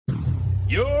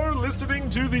You're listening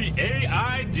to the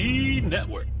AID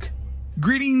Network.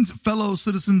 Greetings, fellow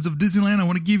citizens of Disneyland. I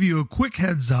want to give you a quick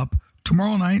heads up.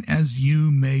 Tomorrow night, as you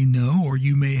may know, or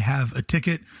you may have a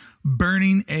ticket,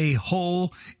 burning a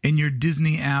hole in your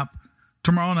Disney app.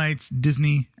 Tomorrow night's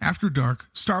Disney After Dark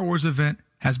Star Wars event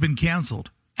has been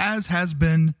canceled, as has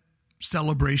been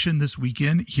Celebration this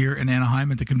weekend here in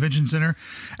Anaheim at the Convention Center,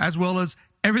 as well as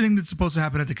everything that's supposed to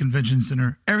happen at the Convention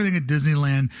Center, everything at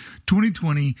Disneyland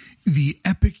 2020, the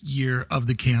epic year of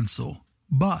the cancel.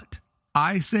 But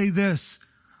I say this,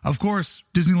 of course,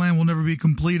 Disneyland will never be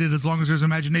completed as long as there's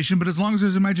imagination, but as long as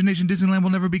there's imagination, Disneyland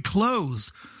will never be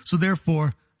closed. So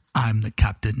therefore, I'm the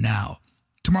captain now.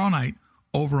 Tomorrow night,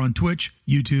 over on Twitch,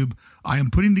 YouTube, I am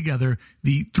putting together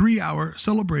the 3-hour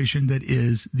celebration that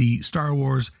is the Star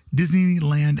Wars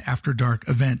Disneyland After Dark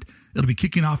event. It'll be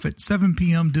kicking off at 7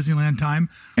 p.m. Disneyland time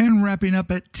and wrapping up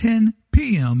at 10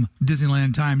 p.m.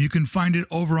 Disneyland time. You can find it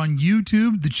over on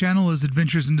YouTube. The channel is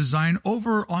Adventures in Design.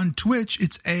 Over on Twitch,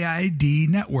 it's AID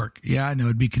Network. Yeah, I know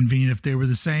it'd be convenient if they were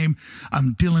the same.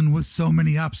 I'm dealing with so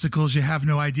many obstacles. You have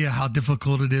no idea how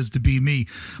difficult it is to be me.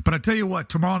 But I tell you what,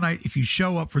 tomorrow night, if you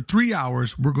show up for 3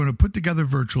 hours, we're going to put together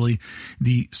virtually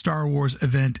the Star Wars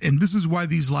event. And this is why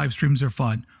these live streams are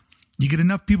fun. You get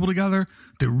enough people together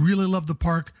that really love the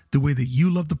park the way that you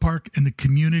love the park, and the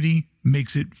community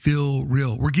makes it feel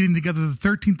real. We're getting together the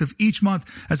 13th of each month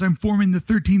as I'm forming the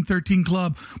 1313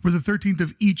 Club, where the 13th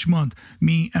of each month,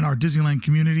 me and our Disneyland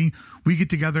community, we get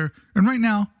together. And right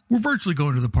now, we're virtually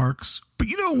going to the parks. But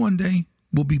you know, one day,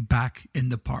 we'll be back in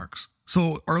the parks.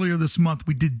 So earlier this month,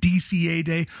 we did DCA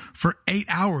Day for 8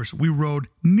 hours. We rode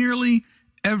nearly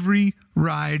every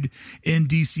ride in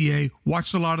DCA,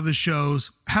 watched a lot of the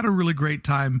shows, had a really great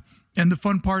time. And the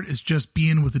fun part is just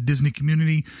being with the Disney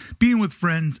community, being with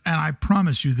friends. And I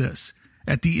promise you this,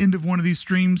 at the end of one of these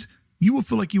streams, you will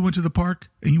feel like you went to the park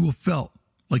and you will felt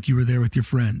like you were there with your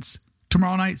friends.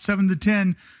 Tomorrow night, 7 to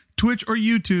 10, Twitch or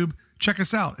YouTube, check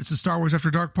us out. It's the Star Wars After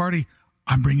Dark party.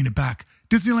 I'm bringing it back.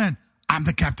 Disneyland, I'm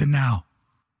the captain now.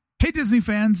 Hey, Disney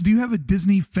fans, do you have a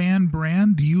Disney fan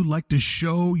brand? Do you like to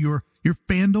show your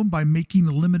fandom by making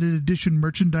a limited edition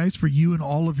merchandise for you and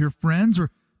all of your friends?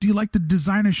 Or do you like to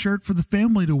design a shirt for the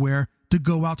family to wear to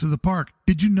go out to the park?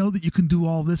 Did you know that you can do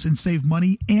all this and save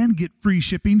money and get free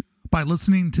shipping by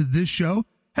listening to this show?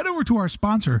 Head over to our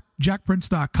sponsor,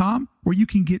 JackPrince.com, where you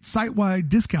can get site-wide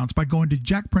discounts by going to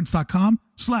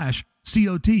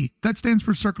JackPrince.com/COT. That stands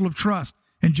for Circle of Trust.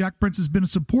 And Jack Prince has been a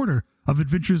supporter of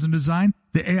Adventures in Design,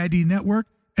 the AID Network,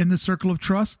 and the Circle of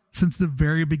Trust since the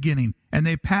very beginning. And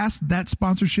they passed that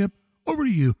sponsorship over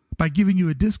to you by giving you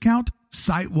a discount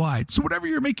site-wide. So whatever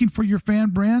you're making for your fan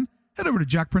brand, head over to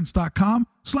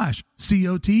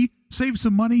JackPrince.com/COT, save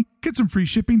some money, get some free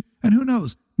shipping, and who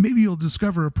knows, maybe you'll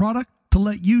discover a product to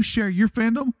let you share your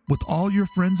fandom with all your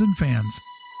friends and fans.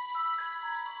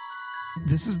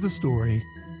 This is the story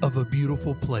of a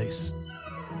beautiful place,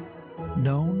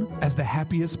 known as the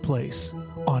happiest place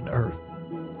on Earth.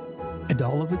 And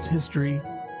all of its history,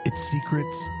 its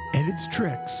secrets, and its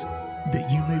tricks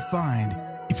that you may find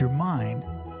if your mind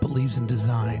believes in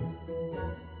design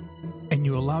and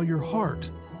you allow your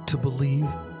heart to believe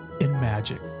in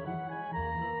magic.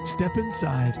 Step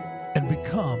inside and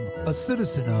become a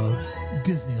citizen of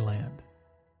Disneyland.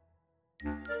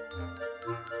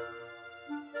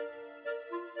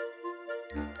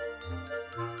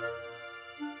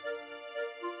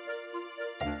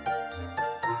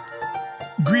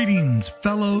 Greetings,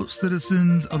 fellow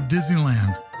citizens of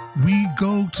Disneyland. We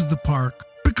go to the park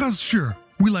because, sure,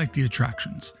 we like the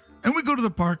attractions. And we go to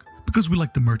the park because we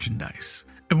like the merchandise.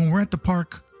 And when we're at the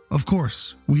park, of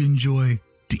course, we enjoy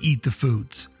to eat the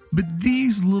foods. But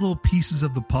these little pieces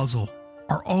of the puzzle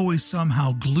are always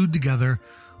somehow glued together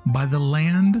by the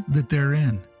land that they're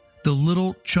in. The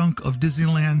little chunk of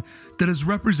Disneyland that is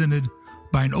represented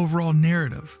by an overall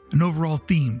narrative, an overall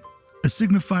theme, a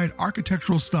signified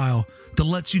architectural style that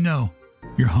lets you know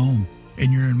you're home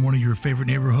and you're in one of your favorite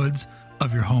neighborhoods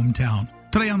of your hometown.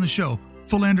 Today on the show,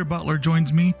 Philander Butler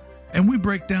joins me and we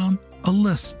break down a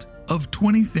list of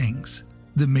 20 things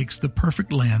that makes the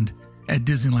perfect land at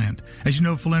Disneyland. As you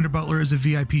know, Philander Butler is a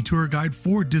VIP tour guide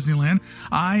for Disneyland.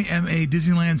 I am a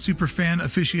Disneyland superfan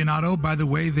aficionado. By the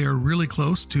way, they are really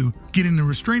close to getting a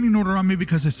restraining order on me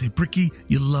because I say, Bricky,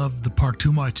 you love the park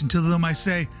too much. Until them I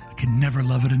say, I can never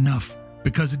love it enough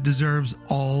because it deserves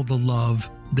all the love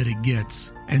that it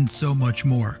gets and so much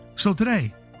more. So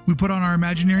today, we put on our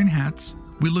Imagineering hats,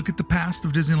 we look at the past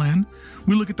of Disneyland,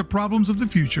 we look at the problems of the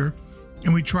future,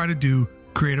 and we try to do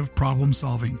creative problem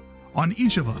solving. On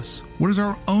each of us, what is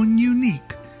our own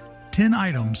unique 10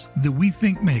 items that we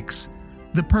think makes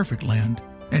the perfect land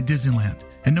at Disneyland?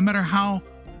 And no matter how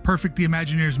perfect the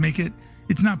Imagineers make it,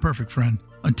 it's not perfect, friend,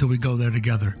 until we go there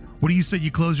together. What do you say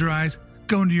you close your eyes,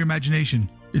 go into your imagination?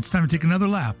 It's time to take another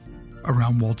lap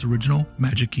around Walt's original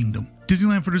Magic Kingdom.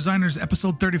 Disneyland for Designers,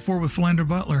 episode 34 with Philander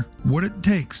Butler. What it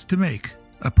takes to make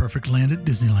a perfect land at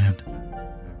Disneyland.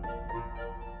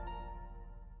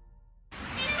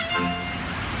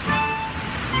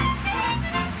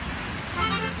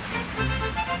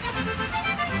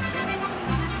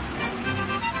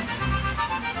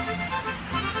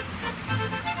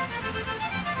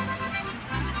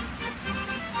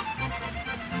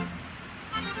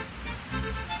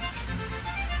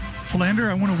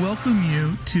 Philander, I want to welcome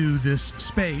you to this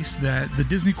space that the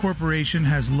Disney Corporation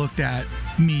has looked at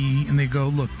me and they go,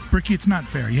 look, Bricky, it's not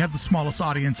fair. You have the smallest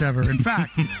audience ever. In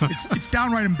fact, it's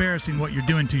downright embarrassing what you're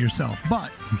doing to yourself.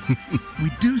 But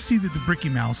we do see that the Bricky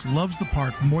Mouse loves the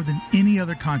park more than any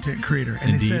other content creator.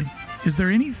 And Indeed. They said, is there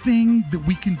anything that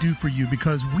we can do for you?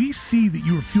 Because we see that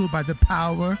you are fueled by the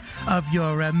power of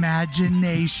your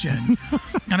imagination.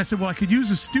 And I said, well, I could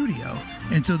use a studio.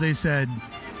 And so they said,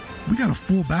 we got a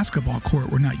full basketball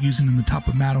court we're not using in the top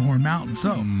of Matterhorn Mountain.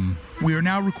 So we are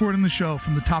now recording the show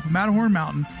from the top of Matterhorn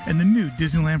Mountain in the new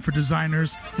Disneyland for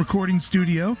Designers recording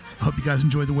studio. I hope you guys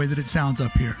enjoy the way that it sounds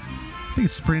up here. I think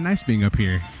it's pretty nice being up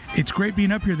here. It's great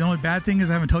being up here. The only bad thing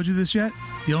is I haven't told you this yet.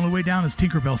 The only way down is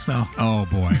Tinkerbell style. Oh,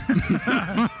 boy.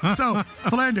 So,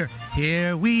 Philander,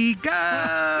 here we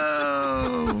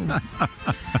go.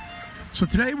 So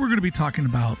today we're going to be talking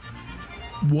about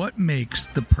what makes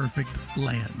the perfect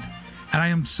land. And I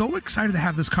am so excited to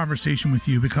have this conversation with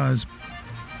you because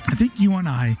I think you and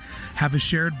I have a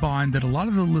shared bond that a lot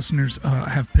of the listeners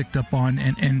have picked up on,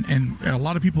 and a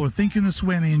lot of people are thinking this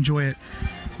way and they enjoy it,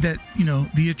 that, you know,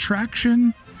 the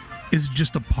attraction is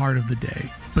just a part of the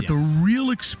day. But the real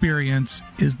experience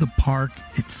is the park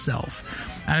itself.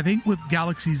 And I think with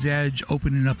Galaxy's Edge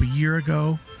opening up a year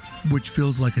ago, which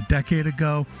feels like a decade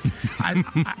ago, I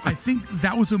think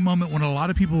that was a moment when a lot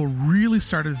of people really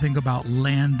started to think about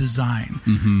land design,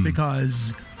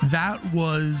 because that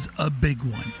was a big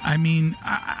one. I mean,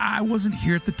 I wasn't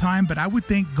here at the time, but I would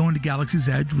think going to Galaxy's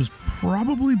Edge was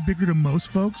probably bigger to most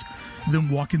folks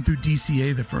than walking through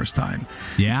DCA the first time.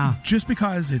 Yeah. Just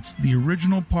because it's the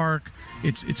original park,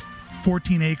 it's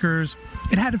 14 acres.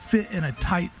 It had to fit in a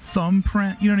tight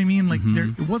thumbprint. You know what I mean? Like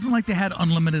it wasn't like they had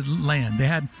unlimited land. They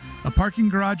had a parking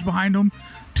garage behind them,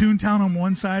 Toontown on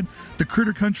one side, the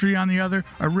Critter Country on the other,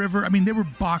 a river. I mean, they were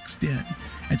boxed in.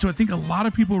 And so I think a lot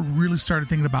of people really started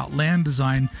thinking about land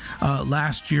design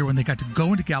last year when they got to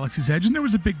go into Galaxy's Edge. And there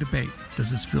was a big debate.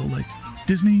 Does this feel like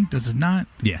Disney? Does it not?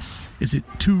 Yes. Is it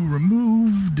too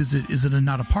removed? Is it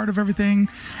not a part of everything?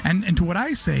 And to what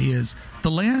I say is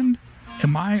the land, in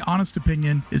my honest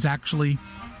opinion, is actually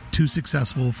too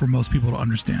successful for most people to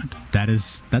understand.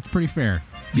 That's pretty fair.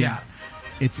 Yeah.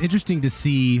 It's interesting to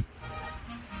see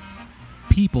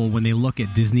people when they look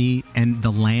at Disney and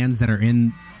the lands that are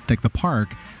in like the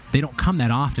park, they don't come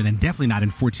that often, and definitely not in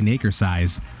 14-acre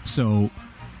size. So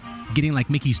getting like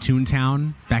Mickey's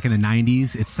Toontown back in the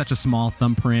 90s, it's such a small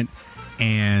thumbprint,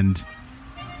 and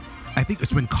I think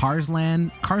it's when Cars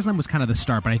Land was kind of the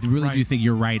start, but I really do think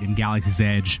you're right in Galaxy's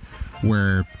Edge,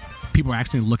 where people are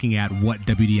actually looking at what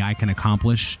WDI can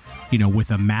accomplish, you know,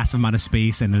 with a massive amount of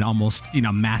space and an almost, you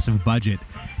know, massive budget.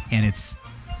 And it's,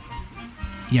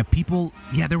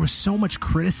 there was so much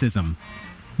criticism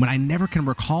when I never can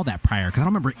recall that prior, because I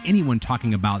don't remember anyone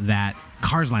talking about that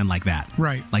Cars Land like that.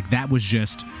 Right. Like that was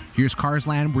just, here's Cars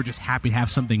Land. We're just happy to have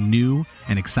something new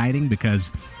and exciting because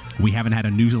we haven't had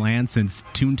a new land since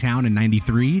Toontown in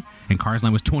 93, and Cars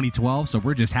Land was 2012, so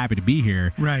we're just happy to be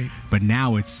here. Right. But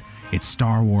now it's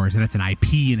Star Wars, and it's an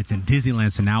IP, and it's in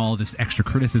Disneyland, so now all this extra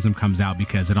criticism comes out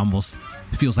because it almost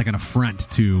feels like an affront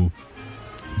to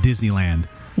Disneyland.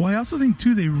 Well, I also think,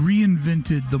 too, they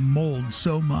reinvented the mold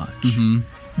so much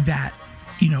that,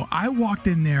 you know, I walked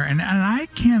in there, and I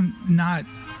cannot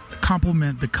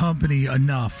compliment the company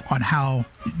enough on how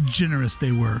generous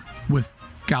they were with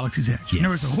Galaxy's Edge. Yes. And there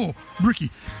was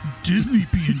Ricky, Disney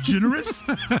being generous?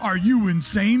 Are you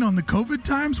insane on the COVID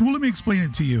times? Well, let me explain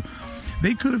it to you.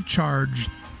 They could have charged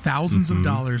thousands of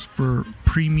dollars for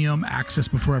premium access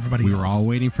before everybody else. We were all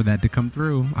waiting for that to come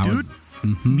through.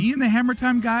 Me and the Hammer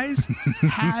Time guys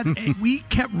we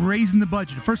kept raising the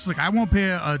budget. At first, it was like, I won't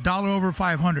pay a dollar over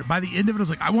 $500. By the end of it, I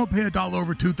was like, I won't pay a dollar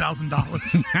over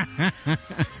 $2,000.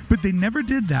 But they never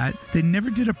did that. They never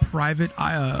did a private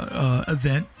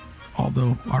event,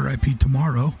 although RIP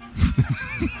tomorrow.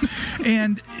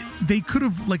 And they could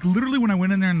have, like, literally when I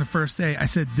went in there on the first day, I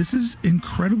said, this is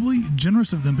incredibly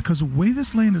generous of them, because the way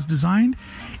this land is designed,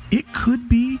 it could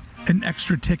be an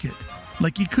extra ticket.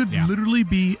 Like, it could literally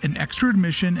be an extra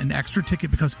admission, an extra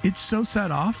ticket, because it's so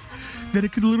set off that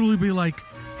it could literally be like,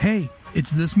 hey,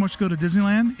 it's this much to go to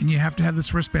Disneyland, and you have to have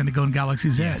this wristband to go in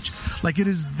Galaxy's Edge. Like, it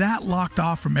is that locked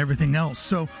off from everything else.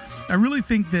 So I really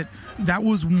think that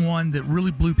was one that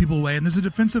really blew people away. And there's a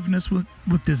defensiveness with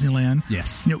Disneyland.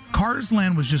 Yes. You know, Cars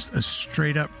Land was just a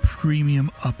straight-up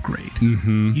premium upgrade.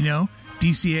 Mm-hmm. You know?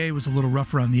 DCA was a little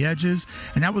rough around the edges,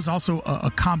 and that was also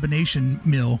a combination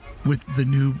mill with the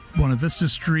new Buena Vista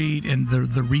Street and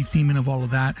the retheming of all of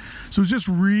that. So it was just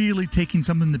really taking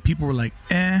something that people were like,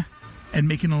 and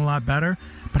making it a lot better.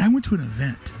 But I went to an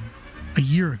event a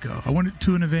year ago.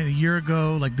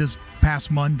 Like this past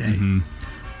Monday. Mm-hmm.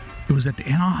 It was at the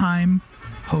Anaheim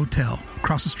Hotel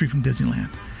across the street from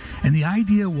Disneyland. And the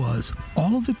idea was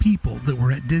all of the people that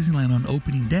were at Disneyland on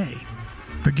opening day,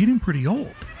 they're getting pretty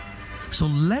old. So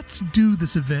let's do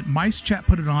this event. Mice Chat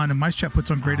put it on, and Mice Chat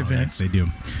puts on great events. Yes, they do.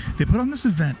 They put on this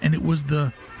event, and it was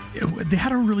they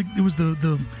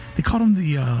called them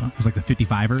the It was like the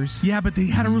 55ers. yeah, but they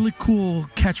had a really cool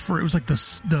catch for it. It was like the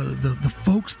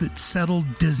folks that settled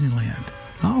Disneyland.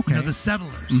 Oh, okay. You know, the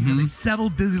settlers. You know, they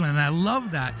settled Disneyland, and I love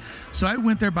that. So I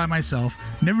went there by myself.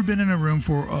 Never been in a room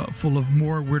full of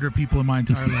more weirder people in my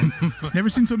entire life. Never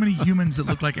seen so many humans that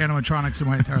look like animatronics in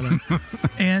my entire life.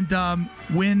 And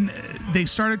when they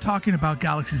started talking about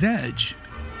Galaxy's Edge,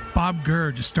 Bob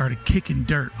Gurr just started kicking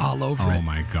dirt all over it. Oh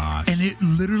my god! And it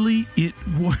literally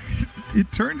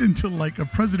it turned into like a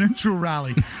presidential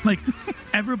rally. Like,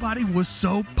 everybody was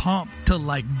so pumped to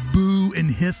like boo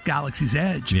and hiss Galaxy's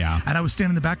Edge. Yeah. And I was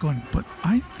standing in the back going, but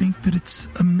I think that it's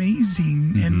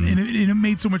amazing, and it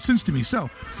made so much sense to me. So,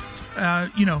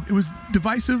 you know, it was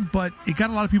divisive, but it got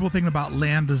a lot of people thinking about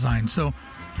land design. So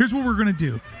here's what we're going to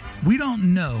do. We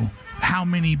don't know how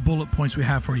many bullet points we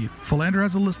have for you. Philander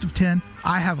has a list of 10.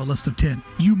 I have a list of 10.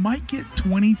 You might get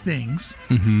 20 things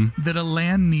that a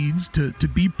land needs to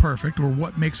be perfect, or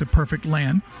what makes a perfect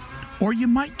land. Or you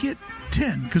might get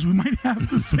 10, because we might have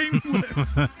the same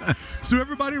list. So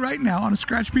everybody right now, on a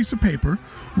scratch piece of paper,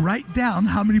 write down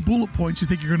how many bullet points you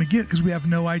think you're going to get, because we have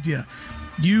no idea.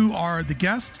 You are the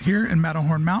guest here in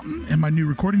Matterhorn Mountain in my new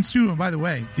recording studio. And by the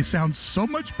way, it sounds so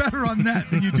much better on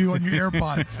that than you do on your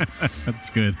AirPods. That's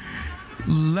good.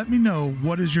 Let me know,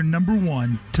 what is your number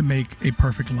one to make a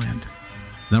perfect land?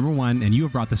 Number one, and you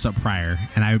have brought this up prior,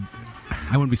 and I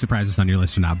wouldn't be surprised if it's on your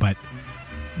list or not, but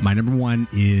my number one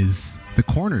is the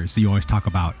corners that you always talk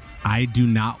about. I do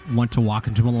not want to walk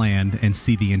into a land and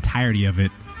see the entirety of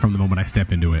it from the moment I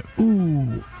step into it.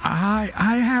 Ooh, I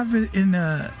have it in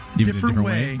a different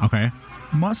way. Okay.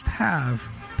 Must have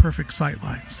perfect sight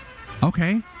lines.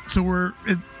 Okay. So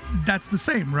that's the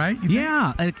same, right? You think?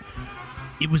 Yeah.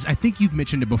 I think you've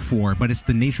mentioned it before, but it's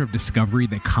the nature of discovery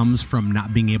that comes from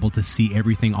not being able to see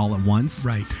everything all at once.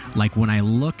 Right. Like when I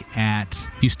look at,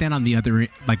 you stand on the other,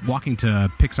 like walking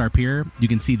to Pixar Pier, you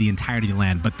can see the entirety of the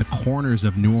land, but the corners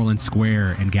of New Orleans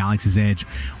Square and Galaxy's Edge,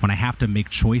 when I have to make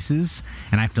choices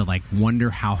and I have to like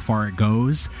wonder how far it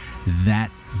goes,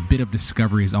 that bit of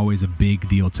discovery is always a big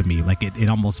deal to me. Like it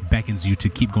almost beckons you to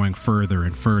keep going further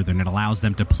and further, and it allows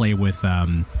them to play with,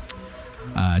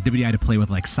 WDI to play with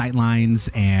like sight lines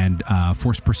and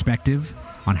forced perspective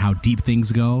on how deep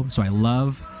things go. So I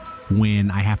love when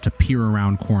I have to peer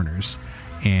around corners,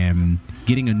 and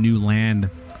getting a new land,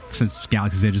 since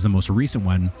Galaxy's Edge is the most recent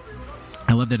one,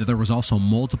 I love that there was also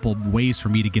multiple ways for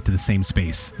me to get to the same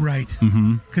space. Right.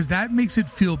 Because that makes it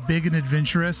feel big and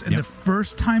adventurous. And Yep. the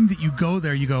first time that you go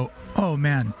there, you go, oh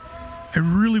man, I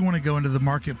really want to go into the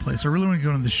marketplace. I really want to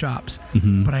go into the shops.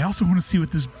 But I also want to see what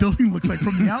this building looks like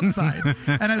from the outside.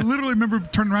 And I literally remember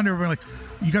turning around to everyone like,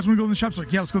 you guys want to go in the shops?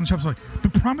 Like, yeah, let's go in the shops. Like,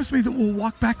 but promise me that we'll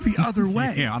walk back the other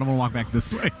way. Yeah, I don't want to walk back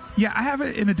this way. Yeah, I have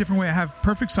it in a different way. I have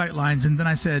perfect sight lines, and then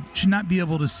I said, should not be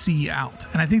able to see out.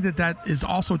 And I think that is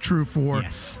also true for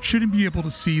shouldn't be able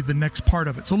to see the next part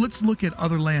of it. So let's look at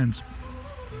other lands.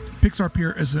 Pixar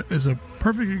Pier is a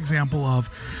perfect example of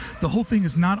the whole thing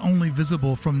is not only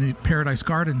visible from the Paradise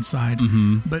Garden side,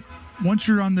 but once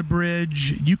you're on the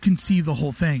bridge, you can see the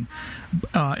whole thing.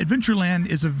 Adventureland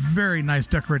is a very nice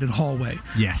decorated hallway.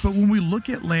 Yes. But when we look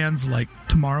at lands like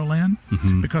Tomorrowland,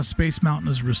 because Space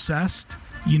Mountain is recessed,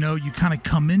 you know, you kind of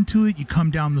come into it, you come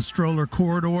down the stroller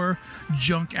corridor,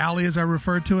 junk alley as I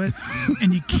refer to it,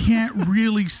 and you can't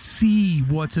really see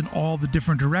what's in all the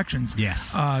different directions.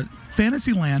 Yes.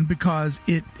 Fantasyland, because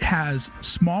it has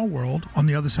Small World on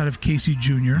the other side of Casey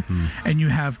Jr., and you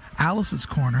have Alice's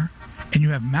Corner, and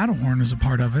you have Matterhorn as a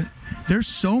part of it. There's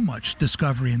so much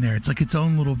discovery in there. It's like its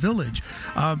own little village.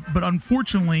 But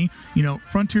unfortunately, you know,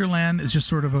 Frontierland is just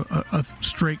sort of a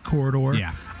straight corridor.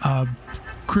 Yeah.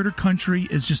 Critter Country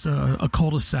is just a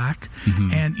cul-de-sac.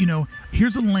 And,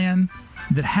 here's a land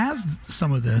that has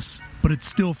some of this, but it's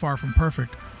still far from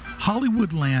perfect.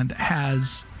 Hollywood Land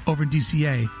has, over in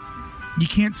DCA, you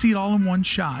can't see it all in one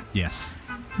shot. Yes.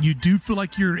 You do feel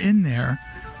like you're in there,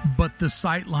 but the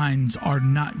sight lines are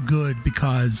not good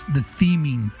because the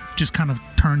theming just kind of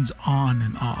turns on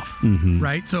and off,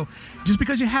 right? So just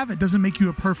because you have it doesn't make you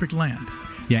a perfect land.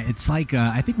 Yeah, it's like,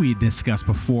 I think we discussed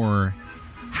before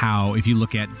how if you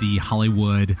look at the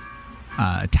Hollywood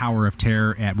Tower of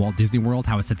Terror at Walt Disney World,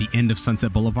 how it's at the end of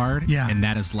Sunset Boulevard. Yeah. And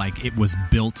that is like, it was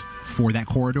built for that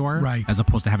corridor. Right. As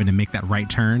opposed to having to make that right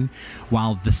turn.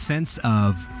 While the sense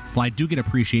of, well, I do get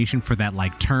appreciation for that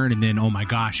like turn and then, oh my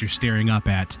gosh, you're staring up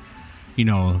at,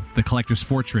 the Collector's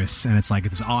Fortress. And it's like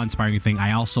this awe-inspiring thing.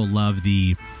 I also love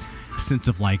the sense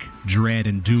of like dread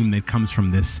and doom that comes from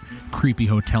this creepy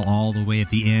hotel all the way at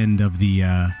the end of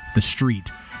the street.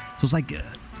 So it's like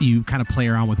you kind of play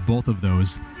around with both of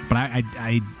those. But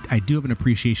I do have an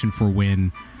appreciation for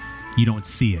when you don't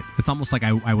see it. It's almost like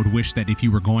I would wish that if you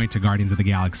were going to Guardians of the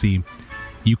Galaxy,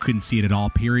 you couldn't see it at all,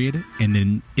 period. And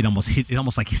then it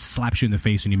almost like slaps you in the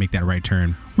face when you make that right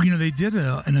turn. Well, they did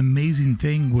an amazing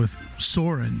thing with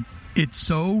Soarin'. It's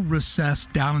so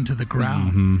recessed down into the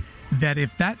ground that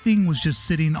if that thing was just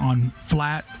sitting on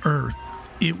flat Earth,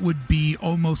 it would be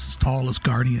almost as tall as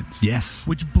Guardians. Yes.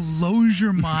 Which blows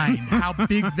your mind how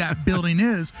big that building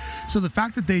is. So the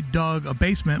fact that they dug a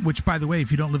basement, which, by the way, if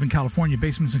you don't live in California,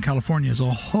 basements in California is a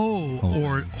whole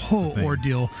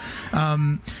ordeal.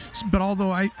 But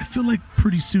although I feel like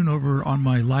pretty soon over on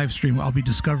my live stream, I'll be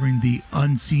discovering the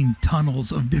unseen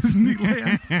tunnels of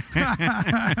Disneyland.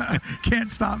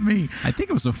 Can't stop me. I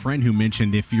think it was a friend who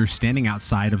mentioned if you're standing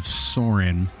outside of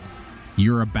Soarin',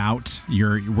 you're about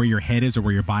where your head is or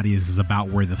where your body is about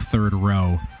where the third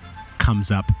row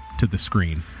comes up to the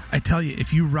screen. I tell you,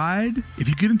 if you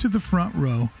get into the front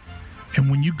row, and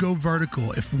when you go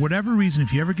vertical, if for whatever reason,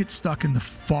 if you ever get stuck in the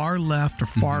far left or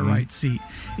far right seat,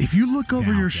 if you look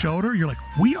over your shoulder, you're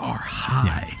like, we are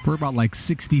high. Yeah. We're about like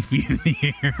 60 feet in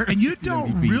the air. And you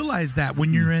don't realize that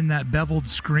when you're in that beveled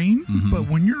screen, but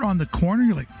when you're on the corner,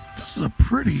 you're like, this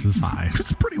is high.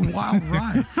 It's a pretty wild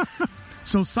ride.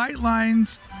 So sight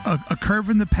lines, a curve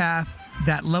in the path,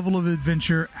 that level of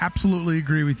adventure, absolutely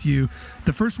agree with you.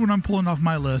 The first one I'm pulling off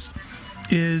my list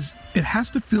is it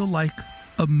has to feel like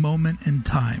a moment in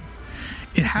time.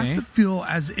 It has to feel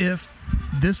as if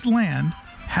this land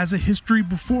has a history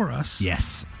before us.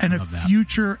 Yes. And a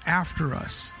future after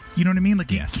us. You know what I mean?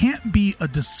 Like, it can't be a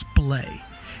display.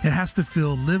 It has to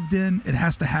feel lived in. It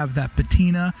has to have that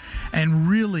patina. And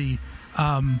really,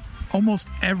 almost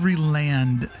every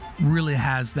land really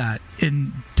has that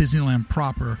in Disneyland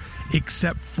proper,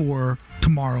 except for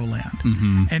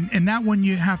Tomorrowland. And that one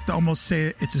you have to almost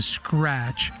say it's a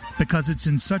scratch because it's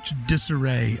in such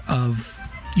disarray of,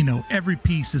 every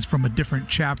piece is from a different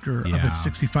chapter of its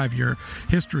 65-year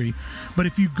history. But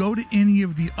if you go to any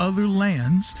of the other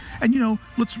lands, and,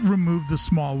 let's remove the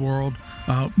Small World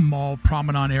Mall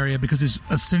Promenade area because it's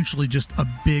essentially just a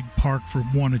big park for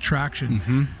one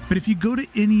attraction. But if you go to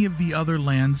any of the other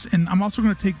lands, and I'm also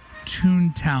going to take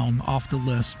Toontown off the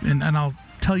list, and I'll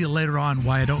tell you later on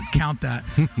why I don't count that,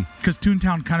 because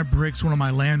Toontown kind of breaks one of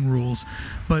my land rules.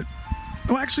 But,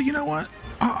 actually, you know what?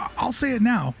 I'll say it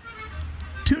now.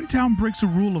 Toontown breaks a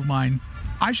rule of mine.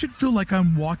 I should feel like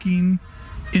I'm walking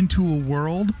into a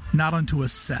world, not onto a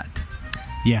set.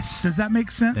 Yes. Does that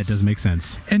make sense? That does make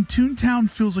sense. And Toontown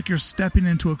feels like you're stepping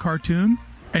into a cartoon.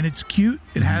 And it's cute.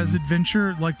 It has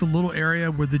adventure, like the little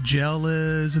area where the jail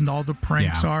is and all the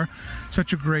pranks are.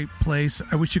 Such a great place.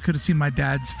 I wish you could have seen my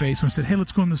dad's face when I said, hey,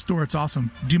 let's go in the store. It's awesome.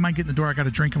 Do you mind getting the door? I got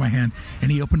a drink in my hand. And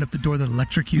he opened up the door that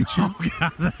electrocutes you. Oh,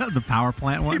 God. The power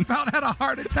plant one? He about had a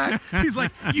heart attack. He's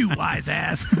like, you wise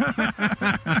ass.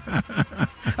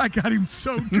 I got him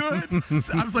so good.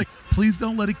 So I was like, please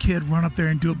don't let a kid run up there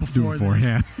and do it before this.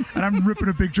 Yeah. And I'm ripping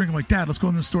a big drink. I'm like, Dad, let's go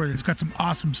in the store. It's got some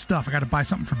awesome stuff. I got to buy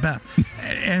something for Beth.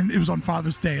 And it was on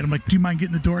Father's Day. And I'm like, do you mind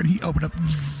getting the door? And he opened up.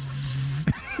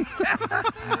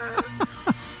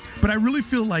 But I really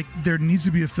feel like there needs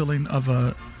to be a feeling of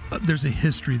there's a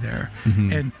history there.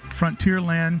 And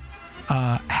Frontierland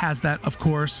has that, of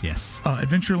course. Yes.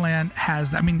 Adventureland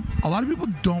has that. I mean, a lot of people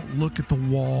don't look at the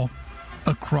wall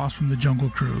across from the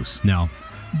Jungle Cruise. No.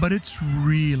 But it's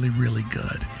really, really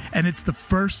good. And it's the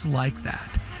first like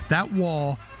that. That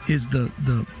wall is the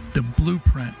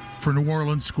blueprint for New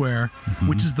Orleans Square,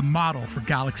 which is the model for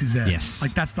Galaxy's Edge. Yes.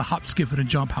 Like, that's the hop, skip, and a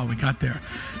jump how we got there.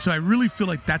 So I really feel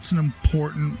like that's an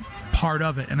important part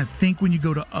of it. And I think when you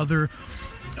go to other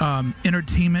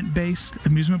entertainment-based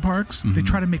amusement parks, they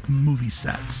try to make movie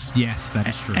sets. Yes, that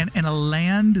is true. And a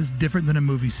land is different than a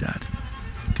movie set.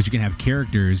 Because you can have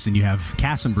characters and you have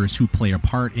cast members who play a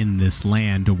part in this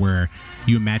land where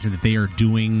you imagine that they are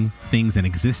doing things and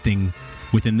existing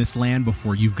within this land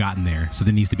before you've gotten there. So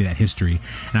there needs to be that history.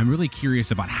 And I'm really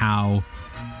curious about how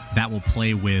that will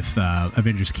play with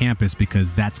Avengers Campus,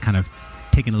 because that's kind of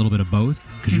taking a little bit of both.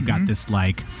 Because you've got this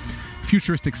like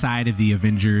futuristic side of the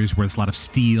Avengers where there's a lot of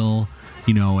steel,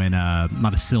 and a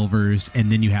lot of silvers.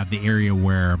 And then you have the area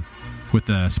where, with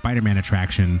the Spider-Man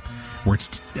attraction, where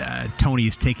it's Tony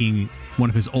is taking one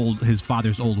of his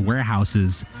father's old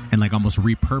warehouses and like almost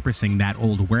repurposing that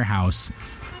old warehouse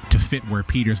to fit where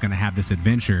Peter's going to have this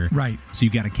adventure. Right. So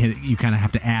you kind of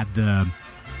have to add the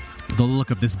look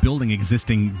of this building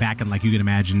existing back in, like, you can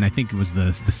imagine, I think it was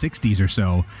the 60s or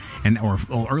so, or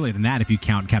earlier than that if you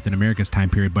count Captain America's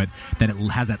time period, but that it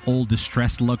has that old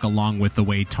distressed look along with the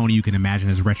way Tony, you can imagine,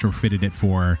 has retrofitted it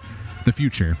for the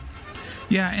future.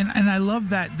 Yeah, and I love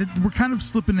that we're kind of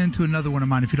slipping into another one of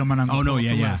mine, if you don't mind.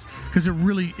 Because it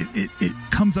really it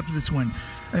comes up to this one.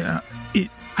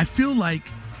 I feel like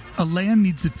a land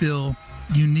needs to feel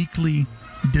uniquely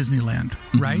Disneyland,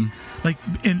 right? Like,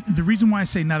 and the reason why I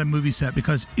say not a movie set,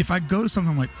 because if I go to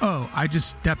something like, oh, I just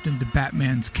stepped into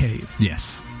Batman's cave.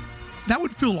 Yes. That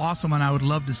would feel awesome, and I would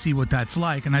love to see what that's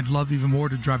like, and I'd love even more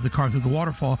to drive the car through the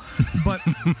waterfall. But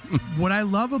what I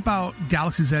love about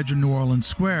Galaxy's Edge or New Orleans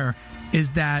Square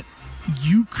is that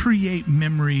you create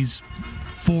memories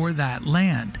for that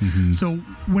land. So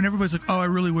when everybody's like, oh, I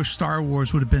really wish Star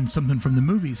Wars would have been something from the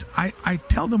movies, I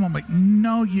tell them, I'm like,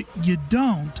 no, you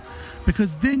don't,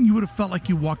 because then you would have felt like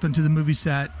you walked onto the movie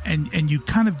set, and you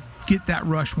kind of get that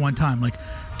rush one time. Like,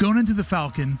 going into the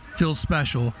Falcon feels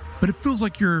special, but it feels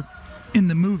like you're in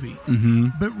the movie.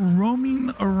 But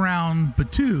roaming around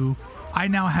Batuu, I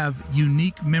now have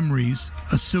unique memories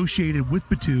associated with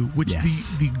Batuu, which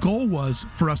the goal was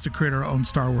for us to create our own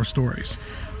Star Wars stories.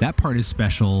 That part is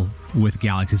special with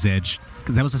Galaxy's Edge,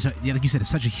 because that was, like you said, it's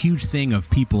such a huge thing of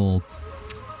people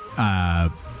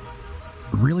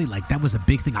really, like, that was a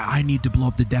big thing. I need to blow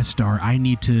up the Death Star. I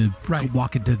need to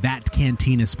walk into that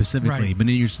cantina specifically. But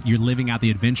then you're living out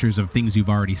the adventures of things you've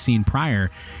already seen prior,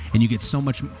 and you get so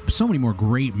many more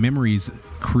great memories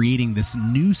creating this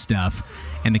new stuff.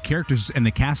 And the characters and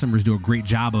the cast members do a great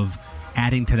job of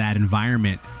adding to that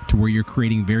environment to where you're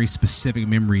creating very specific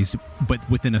memories, but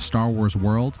within a Star Wars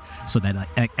world, so that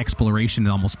exploration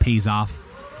almost pays off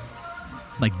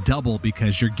like double,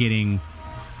 because you're getting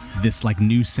this like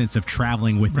new sense of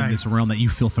traveling within this realm that you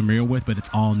feel familiar with, but it's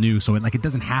all new. So it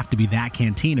doesn't have to be that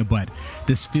cantina, but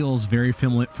this feels very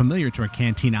familiar to a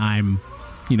cantina I'm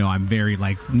very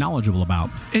like knowledgeable about.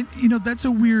 And that's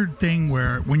a weird thing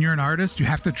where when you're an artist, you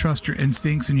have to trust your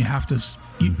instincts, and you have to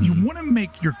you want to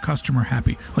make your customer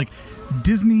happy. Like,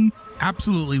 Disney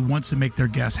absolutely wants to make their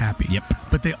guests happy.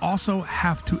 Yep. But they also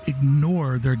have to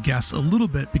ignore their guests a little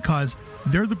bit, because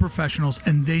they're the professionals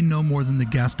and they know more than the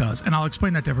guest does. And I'll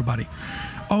explain that to everybody.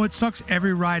 Oh, it sucks.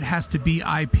 Every ride has to be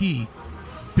IP.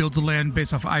 Builds a land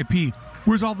based off IP.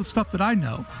 Where's all the stuff that I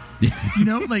know?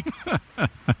 Like,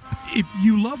 if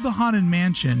you love the Haunted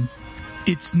Mansion,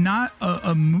 it's not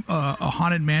a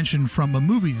Haunted Mansion from a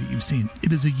movie that you've seen.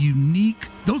 It is a unique...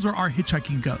 Those are our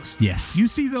hitchhiking ghosts. Yes. You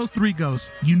see those 3 ghosts,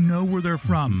 you know where they're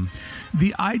from.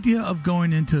 The idea of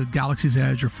going into Galaxy's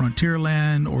Edge or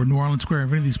Frontierland or New Orleans Square, or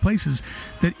any of these places,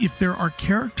 that if there are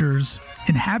characters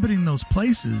inhabiting those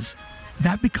places,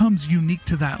 that becomes unique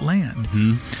to that land.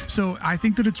 So I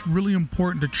think that it's really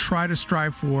important to try to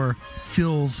strive for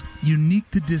feels unique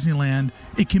to Disneyland.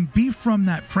 It can be from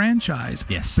that franchise,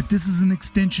 but this is an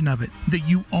extension of it that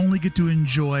you only get to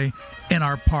enjoy in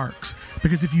our parks.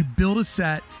 Because if you build a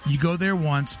set, you go there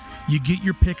once, you get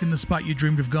your pick in the spot you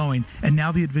dreamed of going, and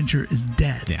now the adventure is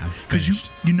dead. Because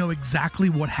you know exactly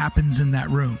what happens in that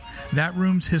room. That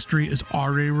room's history is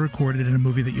already recorded in a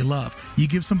movie that you love. You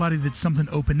give somebody that's something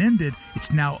open-ended,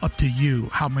 it's now up to you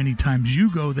how many times you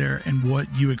go there and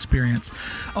what you experience.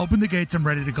 Open the gates, I'm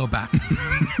ready to go back.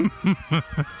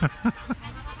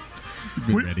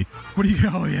 Ready. What do you?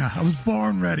 Oh yeah, I was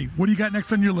born ready. What do you got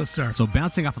next on your list, sir? So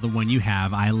bouncing off of the one you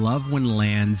have, I love when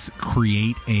lands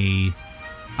create a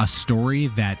story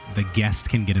that the guest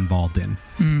can get involved in.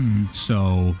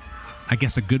 So I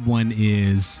guess a good one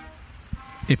is,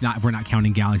 if we're not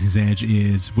counting Galaxy's Edge,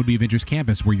 would be Avengers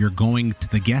Campus, where you're going to,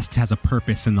 the guest has a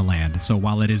purpose in the land. So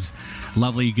while it is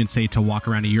lovely, you can say, to walk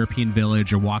around a European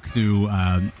village or walk through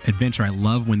adventure, I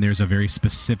love when there's a very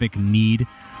specific need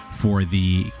for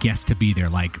the guests to be there,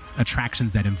 like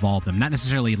attractions that involve them. Not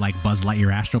necessarily like Buzz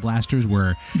Lightyear Astro Blasters,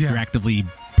 where you're actively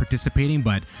participating,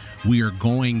 but we are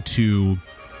going to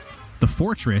the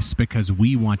fortress because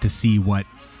we want to see what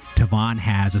Tavon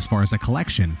has as far as a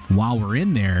collection. While we're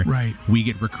in there, right, we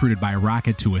get recruited by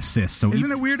Rocket to assist. So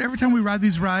isn't it weird? Every time we ride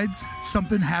these rides,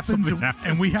 something happens,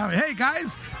 and we have, hey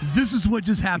guys, this is what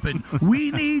just happened.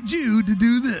 We need you to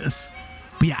do this.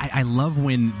 But yeah, I love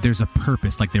when there's a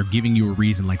purpose, like they're giving you a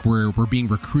reason. Like we're being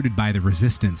recruited by the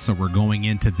Resistance, so we're going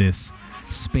into this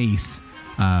space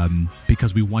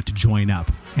because we want to join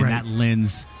up, and that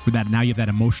lens with that. Now you have that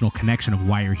emotional connection of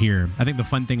why you're here. I think the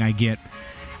fun thing I get.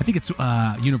 I think it's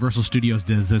Universal Studios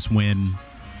does this when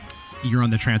you're on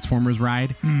the Transformers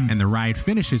ride and the ride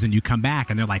finishes and you come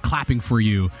back and they're like clapping for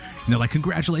you and they're like,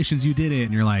 congratulations, you did it.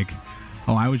 And you're like,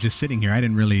 oh, I was just sitting here. I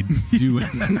didn't really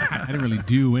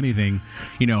do anything,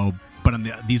 you know. But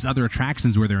on these other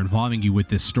attractions where they're involving you with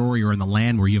this story, or in the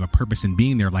land where you have a purpose in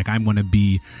being there, like I'm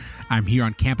here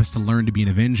on campus to learn to be an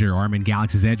Avenger, or I'm in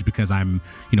Galaxy's Edge because I'm,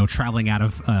 you know, traveling out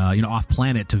of, off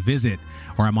planet to visit,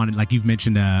 or I'm on, like you've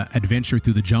mentioned, adventure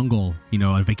through the jungle, you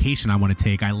know, a vacation I want to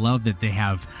take. I love that they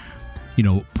have, you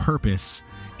know, purpose,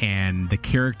 and the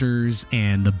characters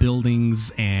and the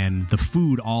buildings and the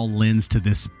food all lends to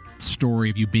this story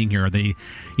of you being here. Or they,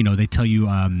 you know, they tell you,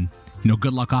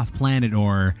 good luck off planet,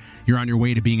 or you're on your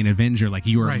way to being an Avenger. Like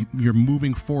you're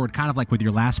moving forward, kind of like with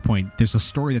your last point. There's a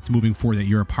story that's moving forward that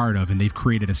you're a part of, and they've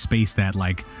created a space that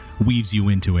like weaves you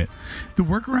into it. The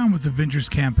workaround with Avengers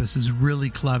Campus is really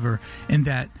clever in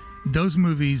that those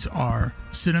movies are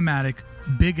cinematic,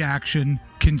 big action,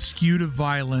 can skew to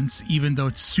violence, even though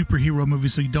it's superhero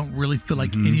movies, so you don't really feel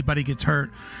like anybody gets hurt.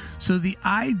 So the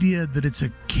idea that it's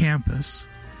a campus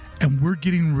and we're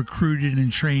getting recruited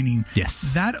and training,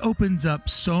 that opens up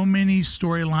so many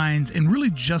storylines and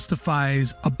really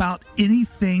justifies about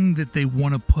anything that they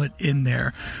want to put in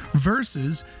there,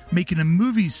 versus making a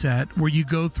movie set where you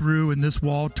go through and this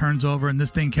wall turns over and this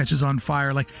thing catches on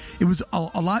fire. Like, it was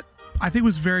a lot, I think it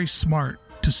was very smart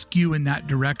to skew in that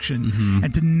direction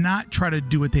and to not try to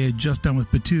do what they had just done with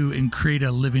Batuu and create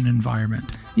a living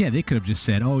environment. Yeah, they could have just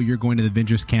said, oh, you're going to the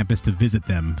Avengers Campus to visit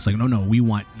them. It's like, no, we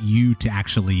want you to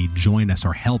actually join us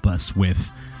or help us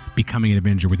with becoming an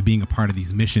Avenger, with being a part of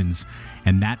these missions.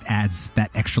 And that adds that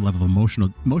extra level of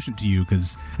emotion to you,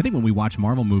 because I think when we watch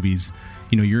Marvel movies,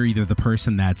 you know, you're either the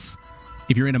person that's,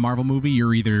 if you're in a Marvel movie,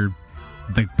 you're either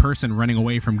the person running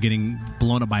away from getting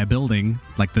blown up by a building,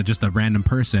 like just a random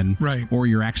person, right? Or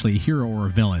you're actually a hero or a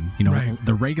villain. You know,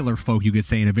 the regular folk, you could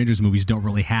say, in Avengers movies don't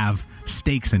really have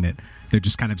stakes in it. They're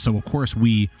just kind of, so of course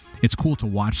it's cool to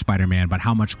watch Spider-Man, but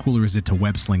how much cooler is it to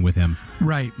web sling with him?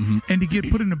 Right. And to get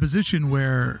put in a position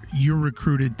where you're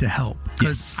recruited to help.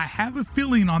 Because I have a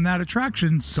feeling on that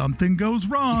attraction, something goes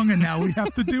wrong and now we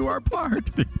have to do our part.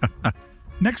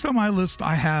 Next on my list,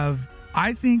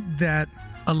 I think that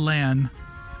a land,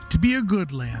 to be a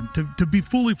good land, to be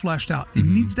fully fleshed out, it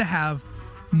needs to have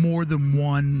more than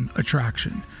one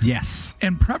attraction. Yes.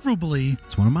 And preferably,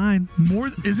 it's one of mine.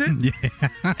 More, is it?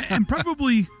 Yeah. And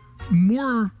preferably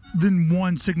more than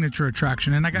one signature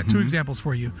attraction. And I got two examples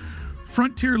for you.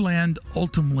 Frontierland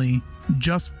ultimately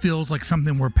just feels like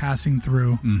something we're passing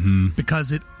through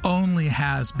because it only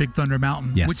has Big Thunder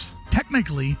Mountain, which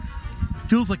technically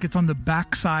feels like it's on the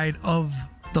backside of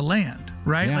the land,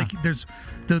 right? Yeah. Like there's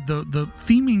the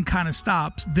theming kind of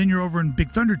stops, then you're over in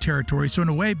Big Thunder territory. So in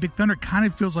a way, Big Thunder kind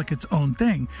of feels like its own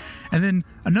thing. And then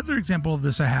another example of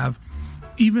this I have,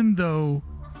 even though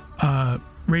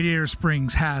Radiator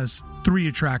Springs has 3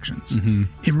 attractions,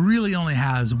 it really only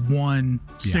has one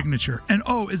signature. And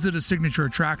is it a signature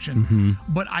attraction?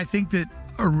 But I think that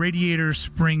a Radiator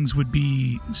Springs would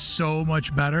be so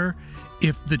much better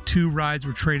if the 2 rides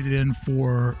were traded in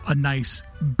for a nice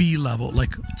B level,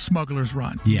 like Smuggler's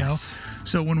Run. You know?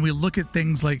 So when we look at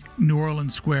things like New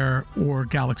Orleans Square or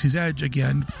Galaxy's Edge,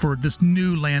 again, for this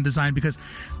new land design, because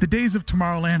the days of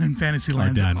Tomorrowland and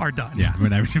Fantasyland are done. Yeah, we're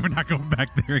not going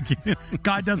back there again.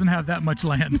 God doesn't have that much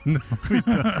land. No, he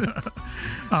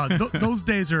doesn't. Those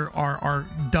days are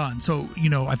done. So,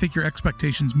 you know, I think your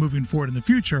expectations moving forward in the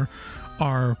future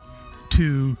are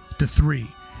 2 to 3.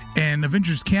 And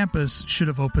Avengers Campus should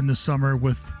have opened this summer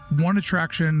with 1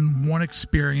 attraction, 1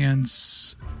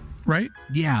 experience, right?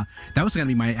 Yeah, that was going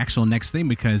to be my actual next thing,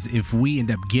 because if we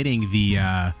end up getting the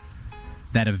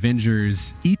that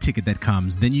Avengers e-ticket that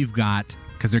comes, then you've got,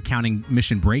 because they're counting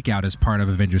Mission Breakout as part of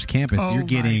Avengers Campus, you're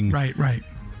getting right.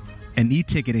 an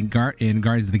e-ticket in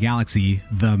Guardians of the Galaxy,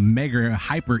 the mega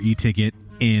hyper e-ticket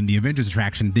in the Avengers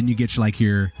attraction, then you get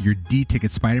your D-ticket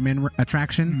Spider-Man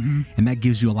attraction, and that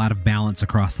gives you a lot of balance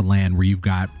across the land, where you've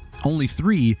got only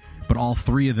 3, but all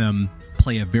 3 of them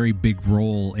play a very big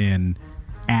role in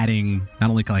adding not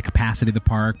only like capacity to the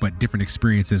park, but different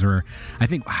experiences. Or I'm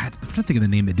trying to think of the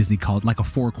name that Disney called, like a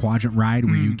 4-quadrant ride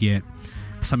where you get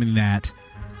something that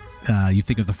you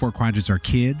think of the 4 quadrants are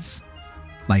kids,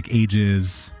 like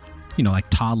ages, like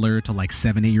toddler to like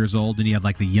 7, 8 years old. Then you have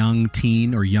like the young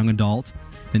teen or young adult.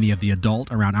 Then you have the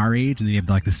adult around our age, and then you have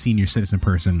like the senior citizen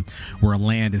person, where a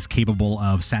land is capable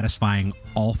of satisfying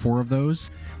all 4 of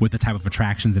those with the type of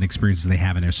attractions and experiences they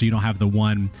have in there. So you don't have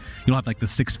like the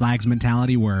Six Flags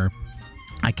mentality where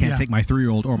I can't take my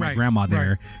 3-year-old or my grandma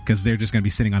there because they're just going to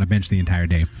be sitting on a bench the entire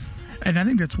day. And I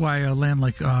think that's why a land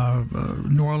like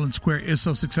New Orleans Square is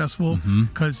so successful,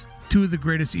 because 2 of the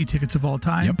greatest e-tickets of all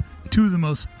time, 2 of the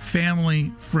most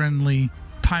family-friendly,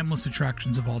 timeless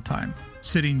attractions of all time,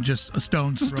 sitting just a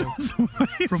stone's throw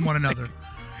from one another.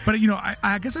 But,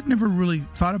 I guess I'd never really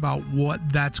thought about what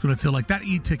that's going to feel like. That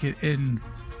e-ticket in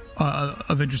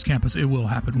Avengers Campus, it will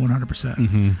happen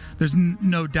 100%. There's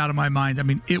no doubt in my mind. I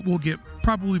mean, it will get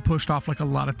probably pushed off like a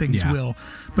lot of things will,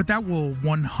 but that will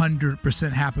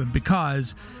 100% happen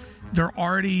because they're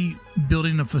already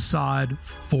building a facade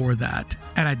for that.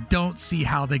 And I don't see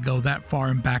how they go that far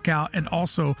and back out. And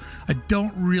also, I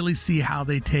don't really see how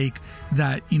they take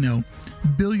that,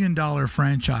 billion-dollar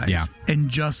franchise and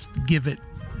just give it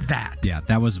that. Yeah,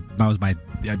 I was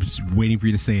waiting for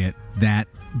you to say it. That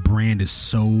brand is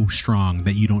so strong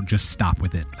that you don't just stop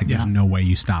with it. Like, there's no way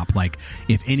you stop. Like,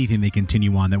 if anything they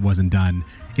continue on that wasn't done,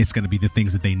 it's going to be the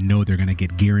things that they know they're going to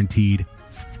get guaranteed,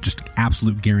 just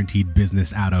absolute guaranteed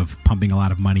business out of pumping a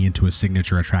lot of money into a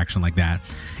signature attraction like that.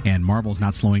 And Marvel's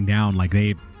not slowing down. Like,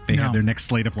 they have their next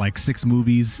slate of like 6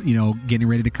 movies, getting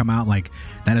ready to come out. Like,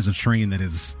 that is a train that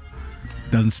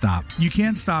doesn't stop. You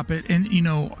can't stop it. And,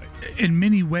 in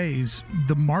many ways,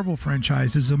 the Marvel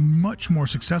franchise is a much more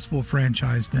successful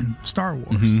franchise than Star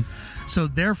Wars. So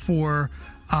therefore,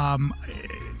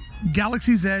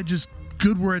 Galaxy's Edge is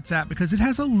good where it's at because it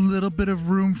has a little bit of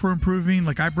room for improving.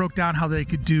 Like, I broke down how they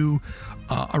could do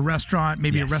a restaurant,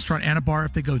 maybe a restaurant and a bar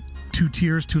if they go 2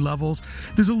 tiers, 2 levels.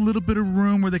 There's a little bit of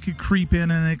room where they could creep in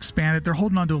and expand it. They're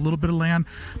holding on to a little bit of land,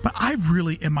 but I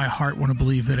really, in my heart, want to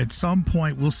believe that at some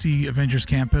point we'll see Avengers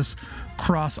Campus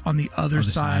cross on the other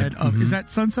side of, is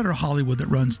that Sunset or Hollywood that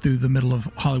runs through the middle of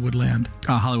Hollywood land?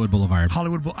 Hollywood Boulevard.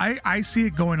 I see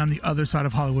it going on the other side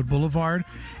of Hollywood Boulevard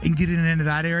and getting into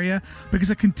that area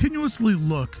because I continuously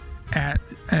look at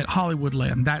Hollywood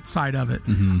land, that side of it,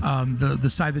 the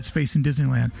side that's facing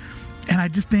Disneyland, and I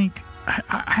just think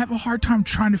I have a hard time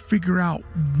trying to figure out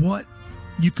what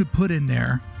you could put in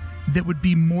there that would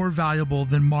be more valuable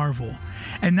than Marvel.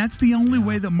 And that's the only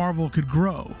way that Marvel could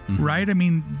grow, right? I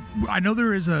mean, I know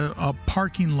there is a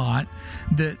parking lot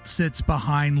that sits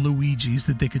behind Luigi's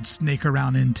that they could snake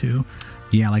around into.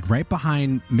 Yeah, like right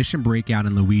behind Mission Breakout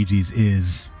and Luigi's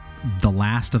is the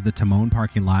last of the Timon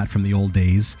parking lot from the old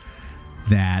days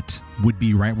that would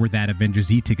be right where that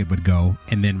Avengers E-ticket would go.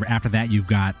 And then after that, you've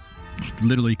got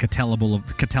literally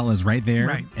Catella's right there,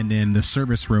 right, and then the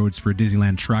service roads for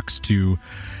Disneyland trucks to,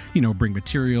 bring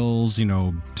materials,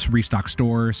 to restock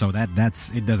stores. So that's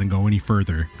it doesn't go any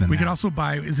further than we that. could also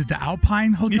buy. Is it the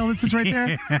Alpine Hotel that sits right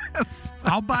there? Yes.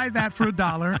 I'll buy that for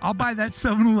 $1. I'll buy that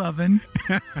 7-Eleven.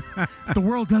 The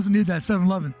world doesn't need that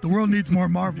 7-Eleven. The world needs more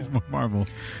Marvel.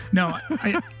 No,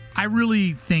 I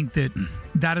really think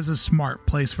that is a smart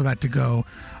place for that to go.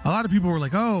 A lot of people were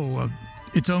like,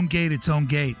 its own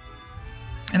gate.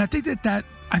 And I think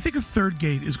I think a third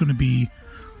gate is going to be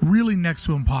really next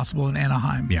to impossible in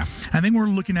Anaheim. Yeah. I think we're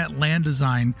looking at land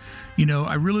design.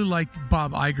 I really liked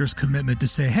Bob Iger's commitment to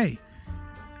say, hey,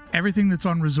 everything that's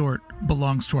on resort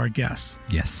belongs to our guests.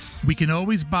 Yes. We can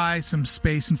always buy some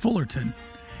space in Fullerton.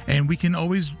 And we can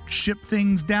always ship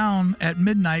things down at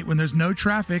midnight when there's no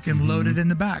traffic and load it in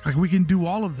the back. Like, we can do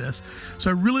all of this.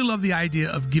 So I really love the idea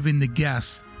of giving the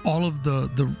guests all of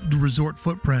the resort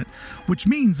footprint, which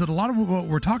means that a lot of what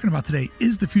we're talking about today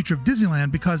is the future of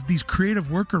Disneyland, because these creative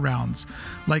workarounds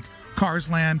like Cars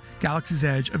Land, Galaxy's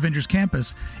Edge, Avengers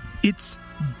Campus, it's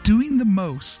doing the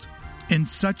most in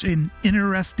such an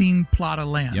interesting plot of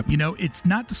land. Yep. It's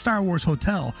not the Star Wars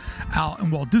Hotel out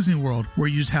in Walt Disney World where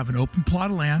you just have an open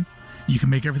plot of land. You can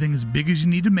make everything as big as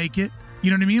you need to make it. You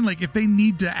know what I mean? Like, if they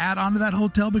need to add on to that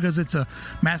hotel because it's a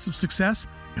massive success,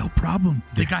 no problem.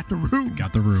 They got the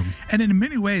room. And in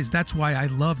many ways, that's why I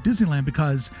love Disneyland,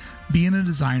 because being a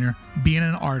designer, being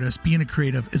an artist, being a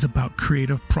creative is about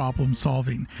creative problem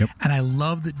solving. Yep. And I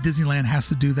love that Disneyland has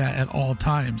to do that at all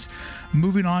times.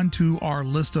 Moving on to our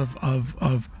list of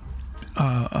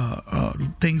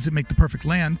things that make the perfect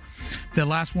land. The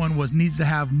last one was needs to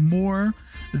have more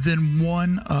than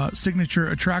one signature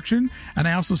attraction, and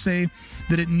I also say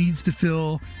that it needs to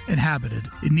feel inhabited.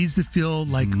 It needs to feel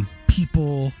like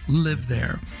people live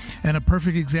there. And a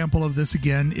perfect example of this,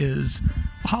 again, is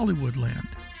Hollywoodland.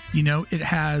 You know, it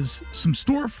has some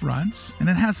storefronts and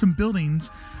it has some buildings,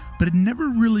 but it never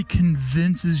really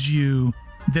convinces you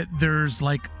that there's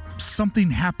like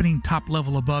something happening top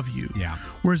level above you. Yeah.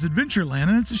 Whereas Adventureland,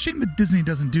 and it's a shame that Disney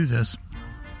doesn't do this,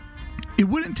 it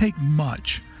wouldn't take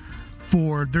much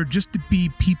for there just to be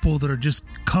people that are just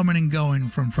coming and going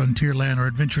from Frontierland or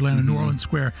Adventureland and New Orleans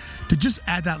Square to just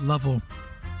add that level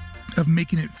of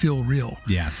making it feel real.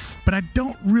 Yes. But I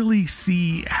don't really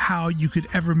see how you could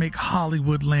ever make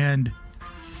Hollywoodland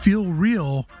feel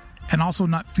real and also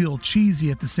not feel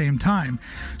cheesy at the same time.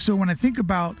 So when I think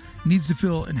about needs to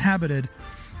feel inhabited,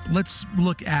 let's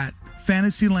look at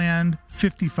Fantasyland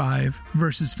 55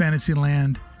 versus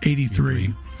Fantasyland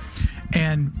 83.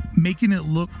 And making it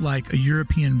look like a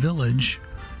European village,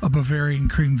 a Bavarian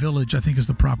cream village, I think is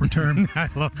the proper term. I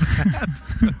love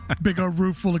that. Big old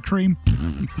roof full of cream.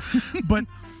 But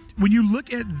when you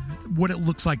look at what it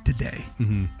looks like today,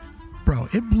 bro,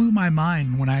 it blew my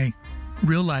mind when I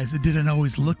realized it didn't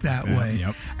always look that way.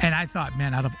 Yep. And I thought,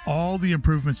 man, out of all the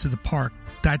improvements to the park,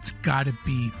 that's got to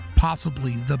be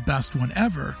possibly the best one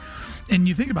ever. And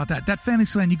you think about that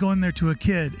Fantasyland, you go in there to a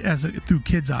kid through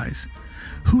kids' eyes.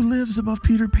 Who lives above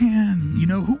Peter Pan? You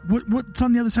know, what's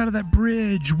on the other side of that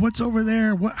bridge? What's over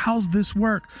there? How's this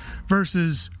work?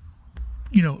 Versus,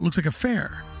 you know, it looks like a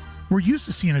fair. We're used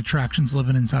to seeing attractions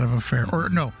living inside of a fair. Or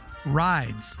no,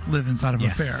 rides live inside of a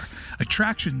fair.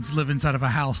 Attractions live inside of a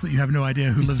house that you have no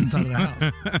idea who lives inside of the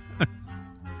house.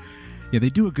 Yeah, they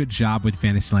do a good job with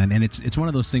Fantasyland, and it's one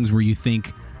of those things where you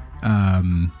think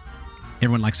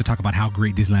everyone likes to talk about how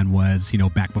great Disneyland was, you know,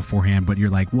 back beforehand, but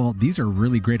you're like, well, these are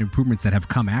really great improvements that have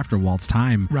come after Walt's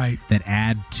time, right? That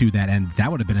add to that, and that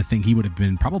would have been a thing he would have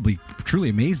been probably truly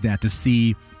amazed at, to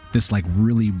see this like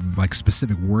really like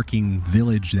specific working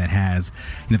village that has,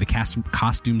 you know, the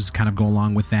costumes kind of go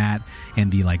along with that,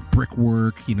 and the like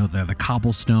brickwork, you know, the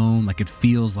cobblestone, like it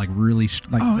feels like really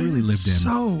really lived in.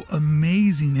 So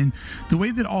amazing. And the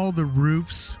way that all the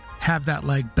roofs have that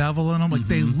like bevel in them, like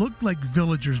they look like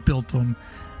villagers built them,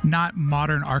 not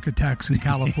modern architects in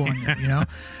California. You know,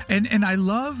 and I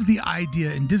love the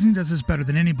idea, and Disney does this better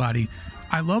than anybody.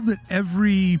 I love that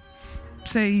every,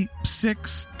 say,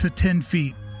 6 to 10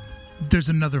 feet there's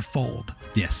another fold.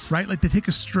 Yes. Right? Like they take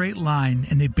a straight line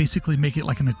and they basically make it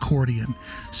like an accordion.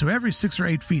 So every 6 or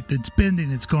 8 feet that's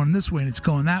bending, it's going this way and it's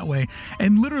going that way.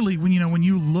 And literally when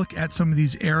you look at some of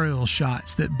these aerial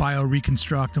shots that Bio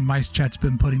Reconstruct and MiceChat's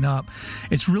been putting up,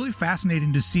 it's really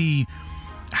fascinating to see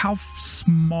how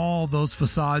small those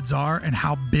facades are and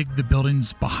how big the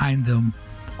buildings behind them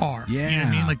are. Yeah. You know what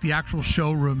I mean? Like the actual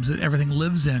showrooms that everything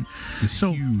lives in. It's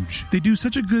so huge. They do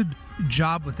such a good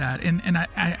job with that. And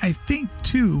I think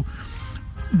too,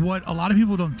 what a lot of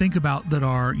people don't think about that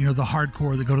are, you know, the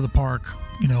hardcore that go to the park,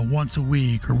 you know, once a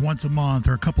week or once a month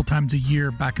or a couple times a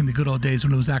year back in the good old days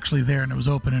when it was actually there and it was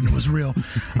open and it was real.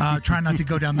 Trying not to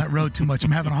go down that road too much.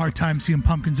 I'm having a hard time seeing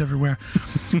pumpkins everywhere.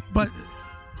 But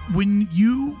when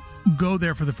you go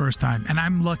there for the first time, and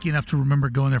I'm lucky enough to remember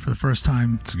going there for the first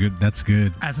time. That's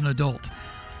good. As an adult,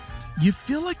 you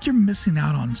feel like you're missing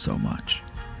out on so much.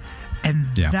 And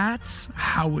that's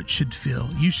how it should feel.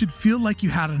 You should feel like you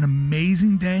had an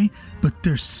amazing day, but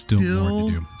there's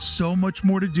still so much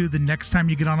more to do the next time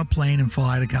you get on a plane and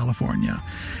fly to California.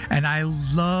 And I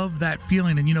love that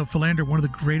feeling. And, you know, Philander, one of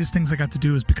the greatest things I got to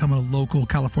do is become a local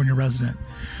California resident.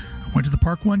 I went to the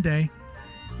park one day,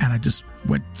 and I just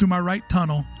went through my right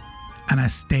tunnel, and I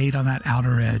stayed on that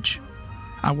outer edge.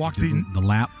 I walked in the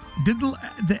lap. Did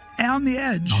the on the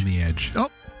edge. On the edge. Oh,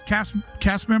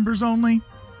 cast members only.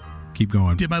 Keep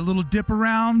going. Did my little dip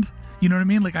around. You know what I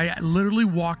mean? Like I literally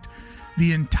walked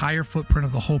the entire footprint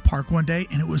of the whole park one day,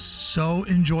 and it was so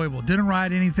enjoyable. Didn't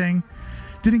ride anything.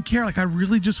 Didn't care. Like I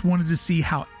really just wanted to see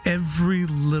how every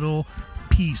little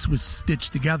piece was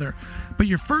stitched together. But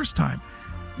your first time,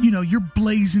 you know, you're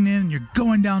blazing in and you're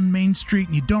going down Main Street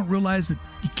and you don't realize that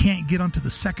you can't get onto the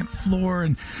second floor,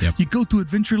 and you go through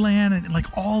Adventureland and like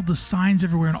all the signs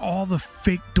everywhere and all the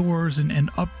fake doors and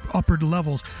upper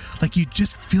levels. Like you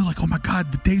just feel like, oh my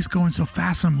God, the day's going so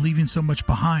fast and I'm leaving so much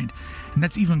behind. And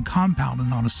that's even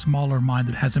compounding on a smaller mind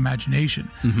that has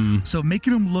imagination. So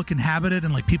making them look inhabited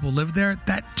and like people live there,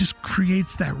 that just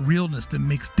creates that realness that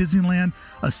makes Disneyland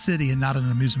a city and not an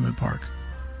amusement park.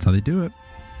 That's how they do it.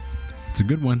 It's a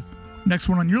good one. Next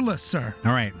one on your list, sir.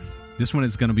 All right. This one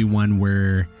is going to be one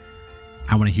where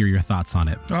I want to hear your thoughts on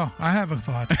it. Oh, I have a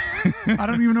thought. I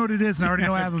don't even know what it is, and I already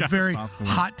know I have a very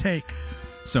hot take.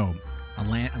 So,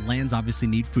 lands obviously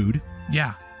need food.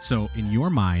 Yeah. So, in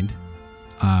your mind,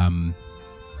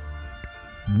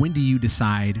 when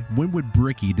would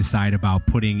Bricky decide about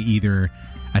putting either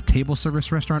a table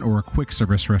service restaurant or a quick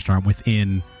service restaurant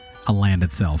within a land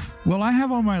itself? Well, I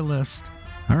have on my list,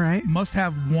 All right. must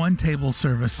have one table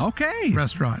service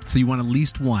restaurant. So you want at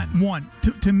least one. One,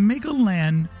 to make a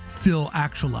land feel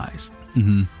actualized.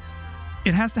 Mm-hmm.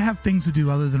 It has to have things to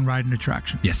do other than riding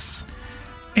attractions. Yes.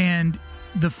 And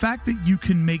the fact that you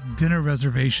can make dinner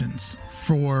reservations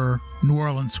for New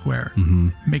Orleans Square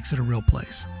makes it a real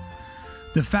place.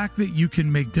 The fact that you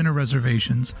can make dinner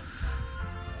reservations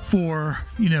for,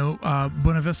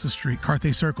 Buena Vista Street,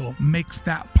 Carthay Circle, makes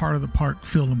that part of the park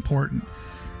feel important.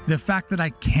 The fact that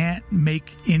I can't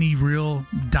make any real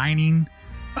dining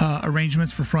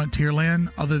arrangements for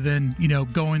Frontierland other than,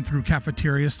 going through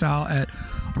cafeteria style at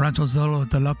Rancho Zolo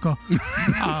de Loco.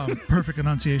 Perfect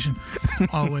enunciation,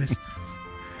 always.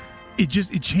 It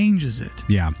changes it.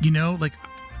 Yeah.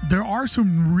 There are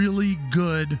some really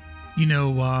good,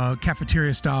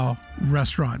 cafeteria style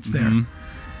restaurants there.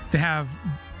 They have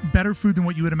better food than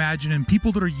what you would imagine, and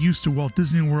people that are used to Walt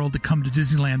Disney World that come to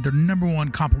Disneyland, their number one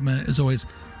compliment is always,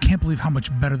 can't believe how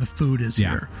much better the food is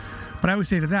here. But I always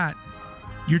say to that,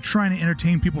 you're trying to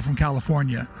entertain people from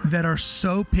California that are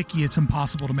so picky it's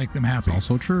impossible to make them happy.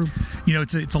 Also true.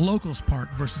 It's a locals park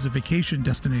versus a vacation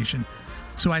destination.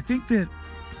 So I think that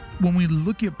when we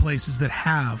look at places that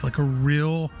have like a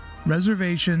real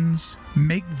reservations,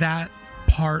 make that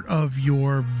part of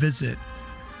your visit.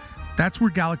 That's where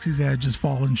Galaxy's Edge has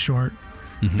fallen short.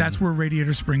 That's where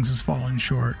Radiator Springs has fallen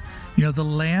short. The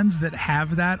lands that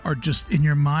have that are just in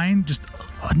your mind, just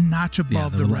a notch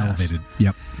above the rest. Elevated.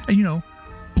 Yep. And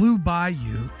Blue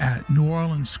Bayou at New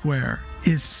Orleans Square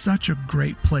is such a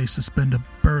great place to spend a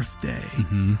birthday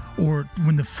or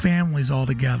when the family's all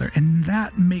together. And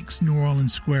that makes New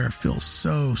Orleans Square feel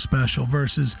so special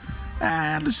versus,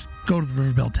 let's go to the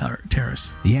River Belle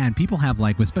Terrace. Yeah, and people have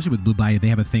especially with Blue Bayou, they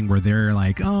have a thing where they're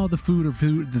like, oh, the food,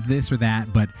 this or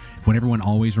that. But what everyone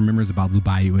always remembers about Blue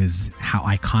Bayou is how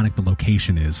iconic the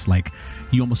location is. Like,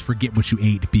 you almost forget what you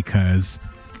ate because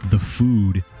the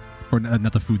food, or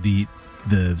not the food, the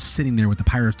sitting there with the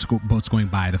pirate boats going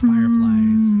by, the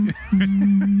fireflies,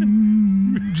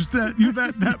 just that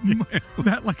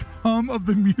that like hum of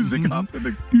the music off of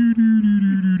the.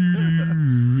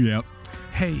 Yep.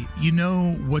 Hey,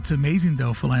 what's amazing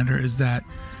though, Philander, is that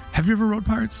have you ever rode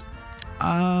Pirates?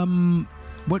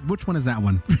 Which one is that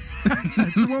one?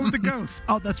 That's the one with the ghosts.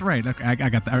 Oh, that's right. Okay, I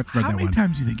got that. I've read How that many one.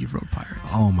 times do you think you've rode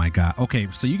Pirates? Oh my god. Okay,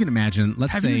 so you can imagine.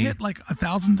 Let's have say you hit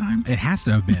 1,000 times. It has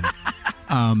to have been.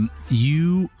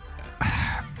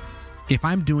 If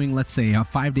I'm doing, let's say, a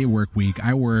 5-day work week,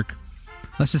 I work.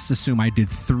 Let's just assume I did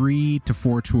 3 to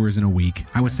 4 tours in a week.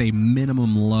 I would say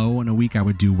minimum low in a week, I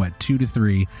would do 2 to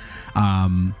 3.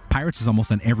 Pirates is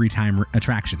almost an every time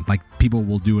attraction. Like, people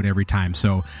will do it every time.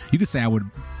 So you could say I would,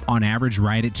 on average,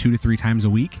 ride it 2 to 3 times a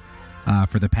week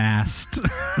for the past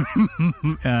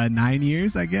 9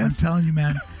 years, I guess. I'm telling you,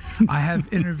 man. I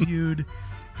have interviewed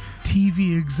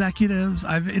TV executives.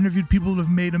 I've interviewed people that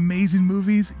have made amazing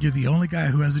movies. You're the only guy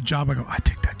who has a job. I go, I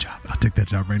take that job. I'll take that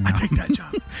job right now. I take that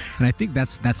job. And I think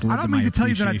that's I don't mean to tell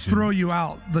you that I'd throw you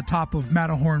out the top of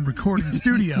Matterhorn recording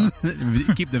studio.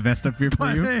 Keep the vest up here for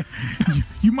But, you. hey,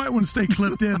 you might want to stay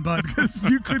clipped in, bud, because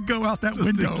you could go out that Just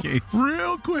in window case.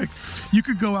 real quick. You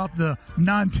could go out the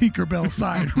non-Tinkerbell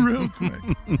side real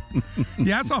quick.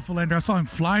 Yeah, I saw Philander. I saw him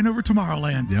flying over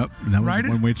Tomorrowland. Yep, that was Right a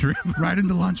in- one-way trip. Right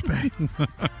into lunch bay.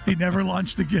 He never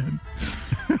launched again.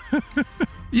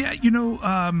 Yeah,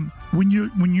 when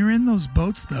you're in those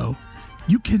boats though,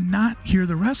 you cannot hear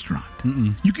the restaurant.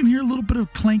 You can hear a little bit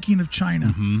of clanking of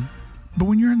china, but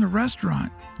when you're in the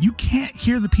restaurant, you can't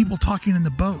hear the people talking in the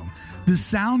boat. The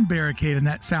sound barricade in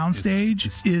that sound stage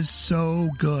is so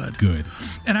good.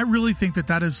 And I really think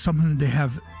that is something that they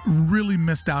have really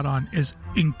missed out on, is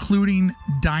including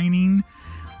dining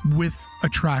with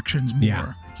attractions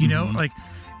more. Yeah. Like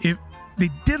if they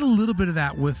did a little bit of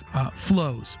that with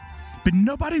flows, but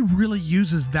nobody really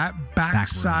uses that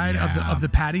backside of the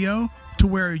patio to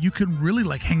where you can really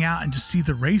hang out and just see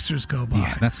the racers go by.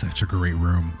 Yeah, that's such a great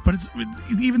room. But it's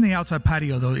even the outside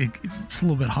patio though, it's a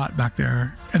little bit hot back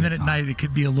there, and then at night it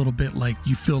could be a little bit like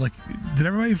you feel like, did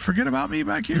everybody forget about me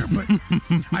back here? But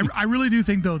I really do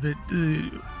think though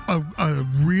that a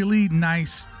really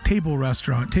nice table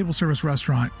service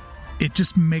restaurant, it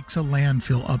just makes a land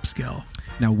feel upscale.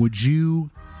 Now, would you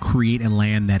create a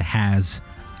land that has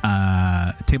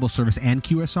table service and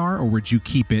QSR, or would you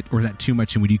keep it, or is that too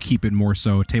much, and would you keep it more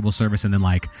so table service and then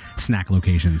snack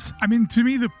locations? I mean, to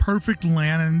me, the perfect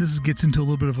land, and this gets into a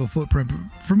little bit of a footprint,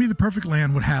 but for me, the perfect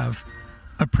land would have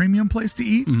a premium place to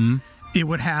eat. It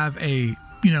would have a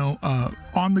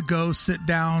on the go, sit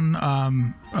down,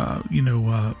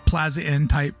 Plaza Inn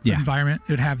type environment.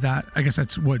 It would have that. I guess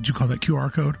that's what you call that,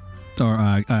 QR code. Or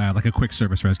like a quick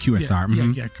service restaurant,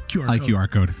 QSR. Yeah, QR like code. QR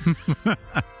code.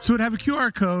 So it'd have a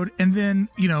QR code and then,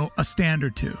 a stand or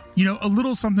two. A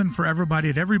little something for everybody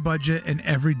at every budget and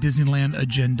every Disneyland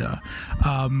agenda.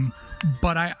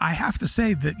 But I have to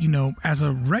say that, as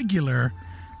a regular,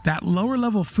 that lower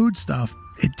level food stuff,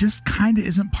 it just kind of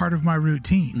isn't part of my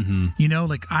routine.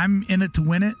 Mm-hmm. I'm in it to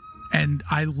win it, and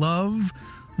I love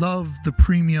the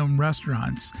premium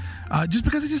restaurants just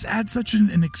because it just adds such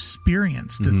an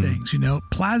experience to things.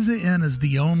 Plaza Inn is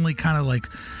the only kind of like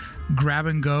grab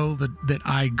and go that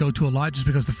I go to a lot just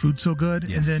because the food's so good.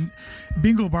 Yes. And then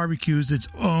Bingo Barbecue is its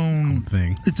own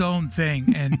thing.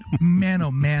 And man,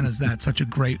 oh man, is that such a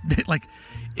great, like,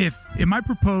 if in my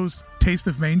proposed Taste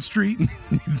of Main Street,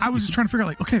 I was just trying to figure out,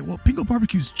 like, okay, well, Bingo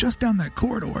Barbecue's just down that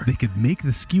corridor. They could make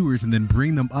the skewers and then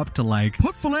bring them up to, like,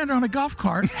 put Philander on a golf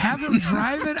cart, have him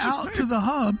drive it out to the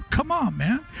hub. Come on,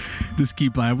 man. Just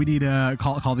keep we need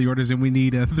call the orders, and we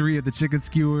need 3 of the chicken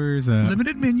skewers.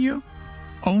 Limited menu.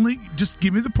 Only just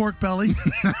give me the pork belly.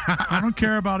 I don't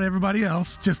care about everybody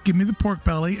else. Just give me the pork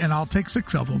belly, and I'll take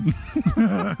 6 of them.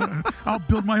 I'll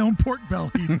build my own pork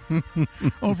belly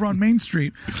over on Main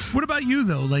Street. What about you,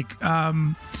 though? Like,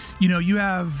 you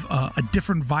have a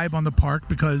different vibe on the park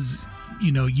because,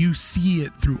 you see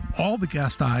it through all the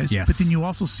guest eyes, yes. But then you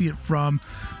also see it from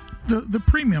the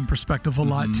premium perspective a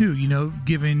lot too,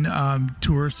 giving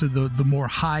tours to the more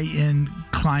high end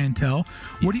clientele.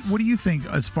 Yes. What do you think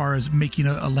as far as making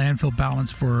a landfill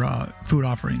balance for food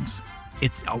offerings?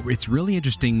 It's really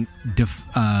interesting.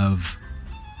 I'm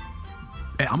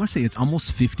gonna say it's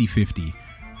almost 50-50.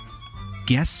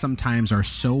 Guests sometimes are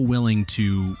so willing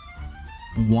to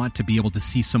want to be able to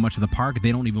see so much of the park,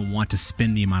 they don't even want to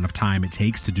spend the amount of time it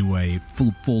takes to do a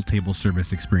full table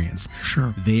service experience.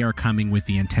 Sure. They are coming with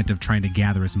the intent of trying to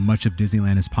gather as much of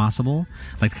Disneyland as possible.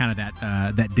 Like kind of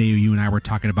that day you and I were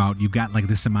talking about, you've got like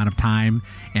this amount of time,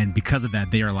 and because of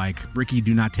that, they are like, Ricky,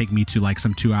 do not take me to like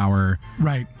some 2-hour.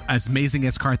 Right. As amazing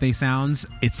as Carthay sounds,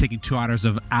 it's taking 2 hours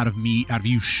out of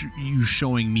you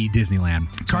showing me Disneyland.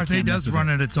 So Carthay does run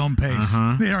at its own pace.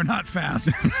 Uh-huh. They are not fast.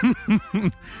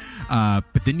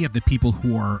 But then you have the people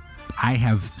who I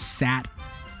have sat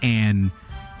in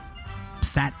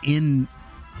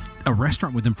a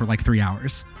restaurant with them for like 3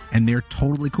 hours, and they're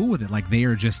totally cool with it. Like they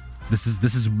are just, this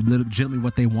is legitimately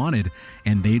what they wanted,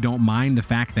 and they don't mind the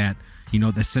fact that,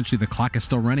 essentially the clock is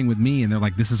still running with me, and they're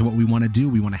like, this is what we want to do.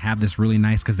 We want to have this really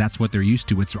nice because that's what they're used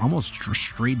to. It's almost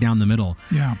straight down the middle.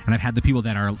 Yeah. And I've had the people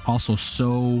that are also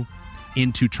so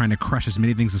into trying to crush as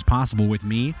many things as possible with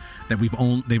me that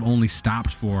they've only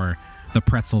stopped for the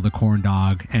pretzel, the corn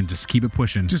dog, and just keep it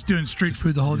pushing. Just doing street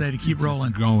food the whole day to keep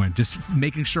rolling. Going. Just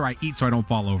making sure I eat so I don't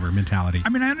fall over mentality. I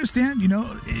mean, I understand,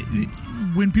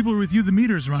 when people are with you, the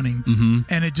meter's running.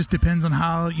 And it just depends on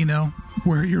how,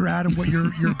 where you're at and what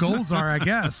your goals are, I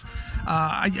guess.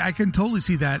 I can totally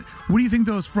see that. What do you think,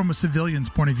 though, is from a civilian's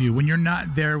point of view? When you're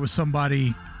not there with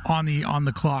somebody on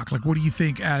the clock, like, what do you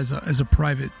think as a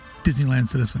private Disneyland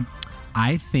citizen?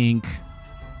 I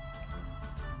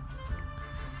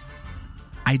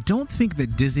don't think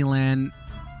that Disneyland.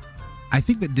 I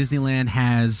think that Disneyland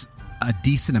has a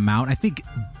decent amount. I think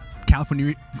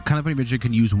California Adventure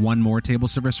can use one more table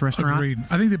service restaurant. Agreed.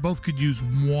 I think they both could use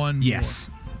one. Yes.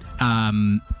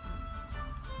 And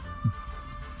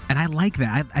I like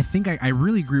that. I think I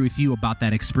really agree with you about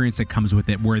that experience that comes with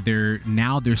it, where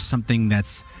there's something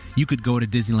that's, you could go to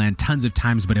Disneyland tons of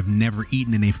times but have never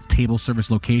eaten in a table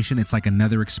service location. It's like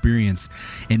another experience,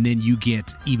 and then you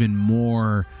get even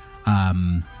more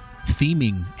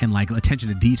theming and like attention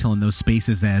to detail in those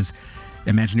spaces, as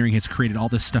Imagineering has created all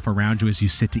this stuff around you as you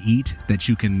sit to eat, that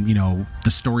you can,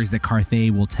 the stories that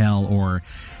Carthay will tell, or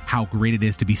how great it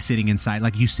is to be sitting inside.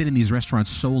 Like, you sit in these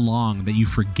restaurants so long that you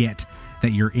forget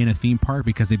that you're in a theme park,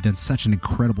 because they've done such an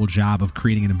incredible job of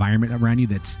creating an environment around you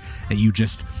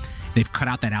they've cut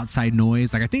out that outside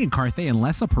noise. Like, I think in Carthay,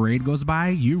 unless a parade goes by,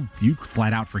 you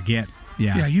flat out forget.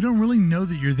 Yeah, you don't really know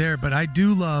that you're there, but I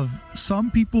do love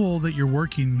some people that you're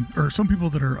working, or some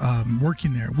people that are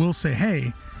working there will say,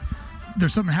 hey,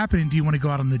 there's something happening, do you want to go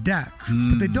out on the decks?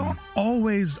 But they don't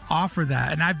always offer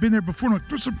that. And I've been there before, and I'm like,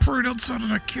 there's a parade outside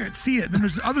and I can't see it. And then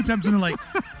there's other times when they're like,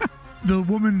 the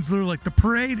woman's literally like, the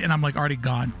parade, and I'm like, already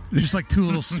gone. There's just like 2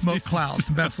 little smoke clouds,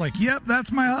 and Beth's like, yep,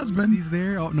 that's my husband. He's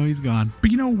there. Oh no, he's gone.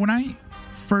 But when I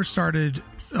first started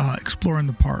exploring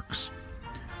the parks,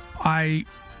 I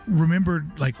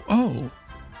remembered, like, oh,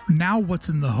 now what's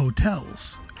in the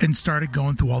hotels? and started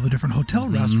going through all the different hotel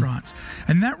restaurants.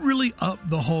 And that really upped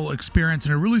the whole experience,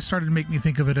 and it really started to make me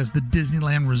think of it as the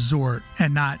Disneyland Resort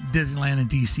and not Disneyland and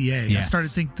DCA. Yes. I started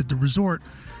to think that the resort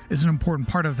is an important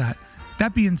part of that.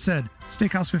 That being said,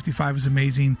 Steakhouse 55 is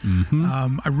amazing.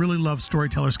 I really love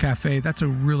Storytellers Cafe. That's a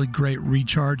really great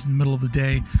recharge in the middle of the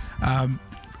day.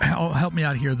 Help me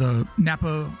out here. The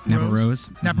Napa Rose.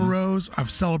 Napa Rose. I've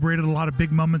celebrated a lot of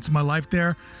big moments in my life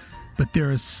there, but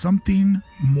there is something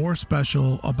more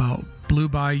special about Blue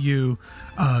Bayou,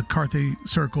 Carthay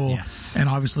Circle, Yes. and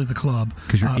obviously the club.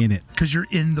 Because you're in it. Because you're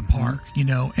in the park,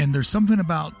 and there's something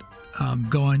about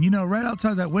going, right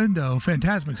outside that window,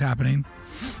 Fantasmic's happening.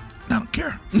 I don't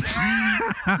care.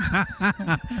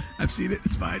 I've seen it.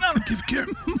 It's fine. I don't give a care.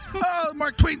 Oh,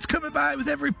 Mark Twain's coming by with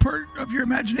every part of your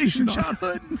imagination and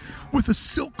childhood with a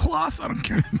silk cloth. I don't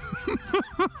care.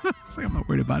 It's like, I'm not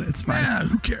worried about it. It's fine. Man,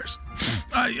 who cares?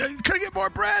 Can I get more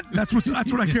bread? That's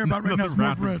what I care about right now. Is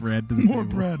more bread. More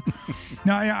bread.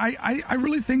 Now, I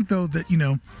really think though that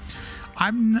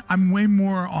I'm way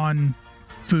more on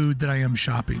food than I am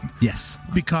shopping. Yes.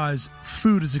 Because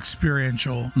food is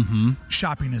experiential.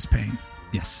 Shopping is pain.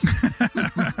 Yes.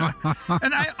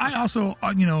 And I also,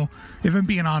 if I'm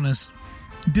being honest,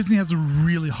 Disney has a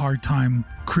really hard time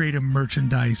creating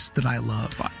merchandise that I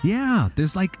love. Yeah,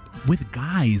 there's with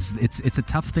guys, it's a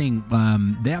tough thing.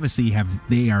 They obviously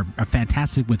they are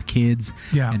fantastic with kids,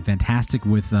 and fantastic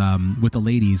with the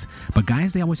ladies. But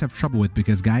guys, they always have trouble with,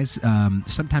 because guys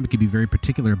sometimes can be very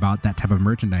particular about that type of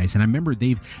merchandise. And I remember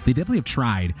they definitely have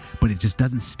tried, but it just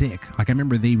doesn't stick. Like I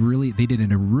remember they did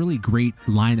in a really great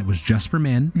line that was just for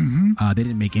men. They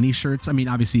didn't make any shirts. I mean,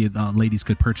 obviously ladies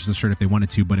could purchase a shirt if they wanted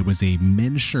to, but it was a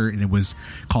men's shirt, and it was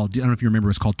called, I don't know if you remember,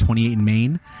 it was called 28 in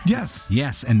Maine.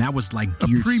 Yes, and that was like a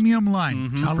premium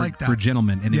line. I like that for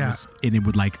gentlemen, and it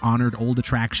would honored old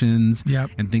attractions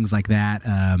and things like that.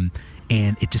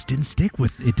 And it just didn't stick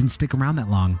around that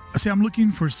long. See, I'm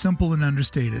looking for simple and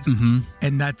understated,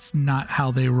 and that's not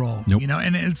how they roll. Nope.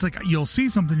 And it's like you'll see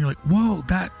something, you're like, whoa,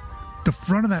 the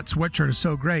front of that sweatshirt is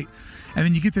so great. And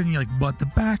then you get there and you're like, but the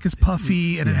back is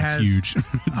puffy and it has huge.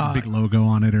 It's a big logo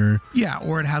on it, or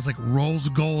it has Rolls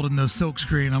Gold in the silk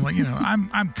screen. I'm like,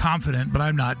 I'm confident, but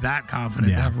I'm not that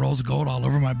confident to have Rolls Gold all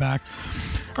over my back.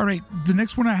 All right, the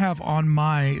next one I have on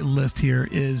my list here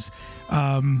is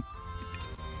we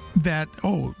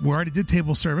already did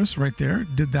table service right there.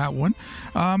 Did that one.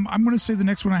 I'm going to say the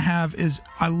next one I have is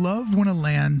I love when a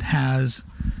land has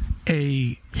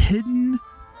a hidden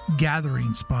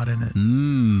gathering spot in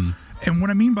it. And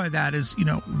what I mean by that is,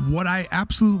 what I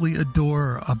absolutely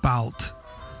adore about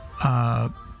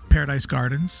Paradise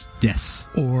Gardens,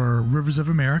 or Rivers of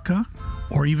America,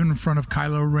 or even in front of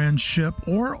Kylo Ren's ship,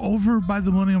 or over by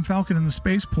the Millennium Falcon in the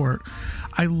spaceport.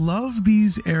 I love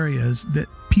these areas that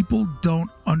people don't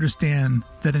understand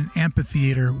that an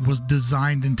amphitheater was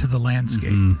designed into the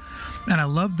landscape. And I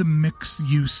love the mixed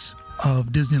use of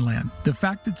Disneyland. The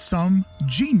fact that some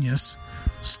genius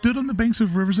stood on the banks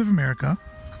of Rivers of America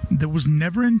that was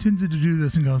never intended to do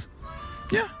this and goes,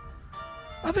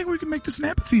 I think we can make this an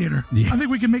amphitheater. I think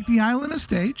we can make the island a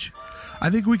stage. I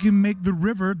think we can make the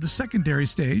river the secondary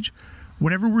stage.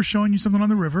 Whenever we're showing you something on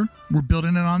the river, we're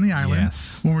building it on the island.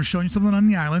 When we're showing you something on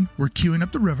the island, we're queuing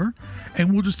up the river,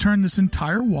 and we'll just turn this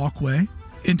entire walkway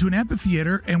into an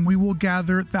amphitheater, and we will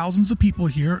gather thousands of people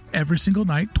here every single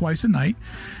night, twice a night,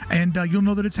 and you'll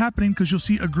know that it's happening because you'll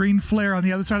see a green flare on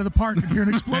the other side of the park and hear an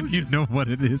explosion. You know what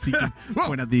it is. You can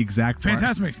point out the exact part.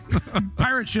 Fantastic.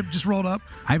 Pirate ship just rolled up.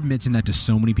 I've mentioned that to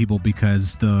so many people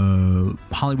because the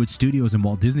Hollywood Studios in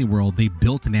Walt Disney World, they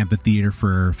built an amphitheater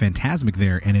for Fantasmic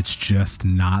there, and it's just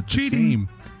not the same.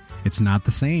 It's not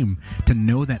the same. To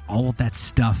know that all of that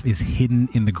stuff is hidden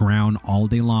in the ground all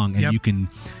day long, and you can,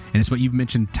 and it's what you've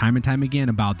mentioned time and time again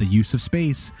about the use of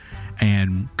space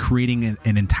and creating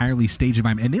an entirely staged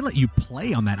environment. And they let you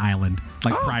play on that island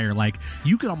prior. Like,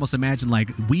 you could almost imagine,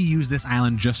 we use this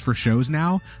island just for shows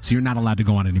now, so you're not allowed to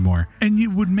go on anymore. And it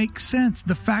would make sense.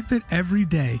 The fact that every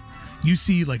day you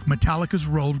see Metallica's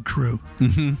road crew.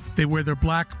 They wear their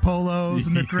black polos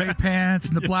and their gray pants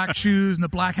and the black shoes and the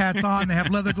black hats on. They have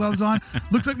leather gloves on.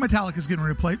 Looks like Metallica's getting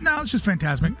ready to play. No, it's just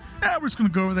Fantasmic. We're just going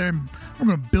to go over there and we're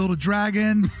going to build a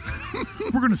dragon.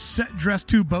 We're going to set dress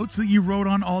 2 boats that you rode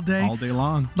on all day. All day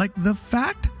long. The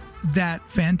fact that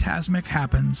Fantasmic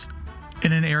happens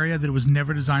in an area that it was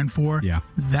never designed for,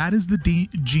 that is the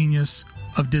genius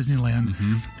of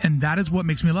Disneyland, and that is what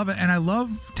makes me love it. And I love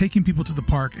taking people to the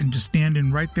park and just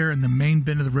standing right there in the main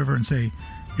bend of the river and say,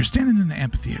 you're standing in the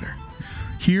amphitheater.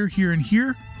 Here, and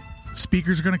here,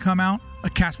 speakers are going to come out. A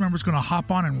cast member is going to hop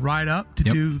on and ride up to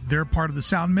do their part of the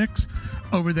sound mix.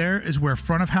 Over there is where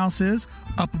front of house is.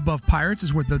 up above Pirates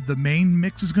is where the main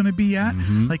mix is going to be at.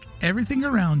 Like everything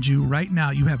around you right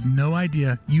now, you have no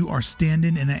idea. You are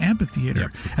standing in an amphitheater.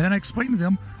 Yep. And then I explained to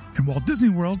them, in Walt Disney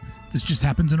World, this just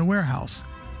happens in a warehouse.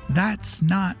 That's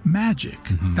not magic.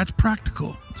 That's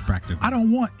practical. It's practical. I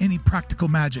don't want any practical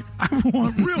magic. I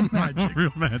want real magic.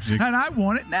 Real magic. And I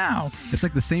want it now. It's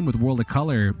like the same with World of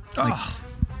Color. Like,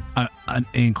 an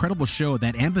incredible show.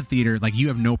 That amphitheater, like you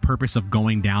have no purpose of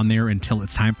going down there until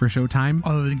it's time for showtime.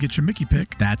 Other than get your Mickey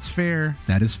pick. That's fair.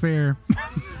 That is fair.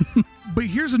 But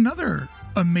here's another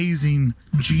amazing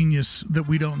genius that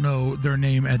we don't know their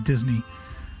name at Disney.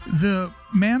 The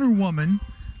man or woman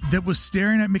that was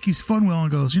staring at Mickey's Fun Wheel and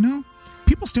goes, you know,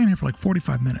 people stand here for like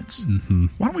 45 minutes.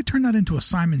 Why don't we turn that into a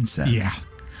Simon Says? Yeah.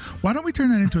 Why don't we turn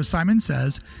that into a Simon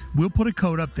Says? We'll put a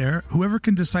code up there. Whoever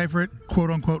can decipher it, quote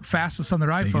unquote, fastest on their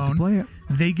get to iPhone, play it.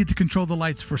 they get to control the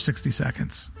lights for 60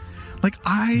 seconds. Like,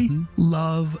 I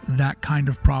love that kind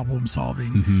of problem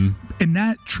solving. And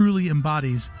that truly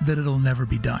embodies that it'll never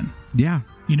be done. Yeah.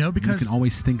 You know, You because can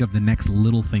always think of the next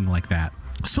little thing like that.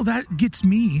 so that gets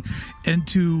me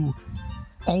into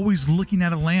always looking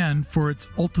at a land for its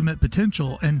ultimate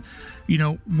potential. And, you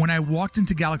know, when I walked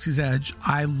into Galaxy's Edge,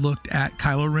 I looked at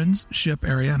Kylo Ren's ship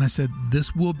area and I said,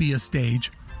 this will be a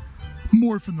stage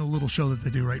more from the little show that they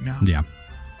do right now. Yeah.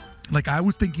 Like, I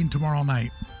was thinking tomorrow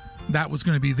night that was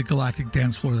going to be the galactic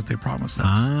dance floor that they promised us.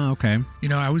 Ah, okay. You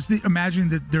know, I was imagining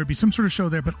that there would be some sort of show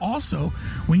there, but also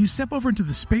when you step over into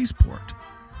the spaceport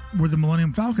where the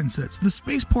Millennium Falcon sits, the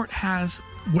spaceport has,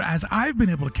 as I've been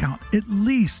able to count, at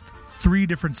least 3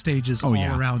 different stages all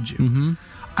around you.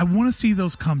 I want to see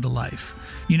those come to life,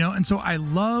 you know? And so I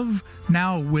love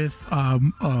now with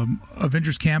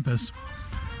Avengers Campus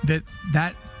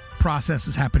that process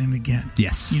is happening again.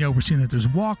 Yes. You know, we're seeing that there's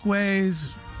walkways,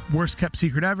 worst kept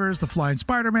secret ever is the flying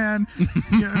Spider-Man.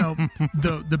 You know,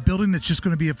 the building that's just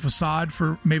going to be a facade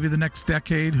for maybe the next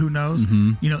decade. Who knows?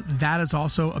 You know, that is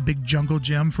also a big jungle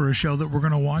gym for a show that we're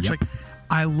going to watch. Yep. Like,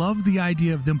 I love the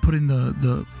idea of them putting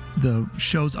the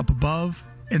shows up above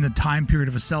in the time period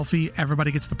of a selfie.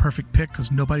 Everybody gets the perfect pick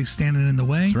because nobody's standing in the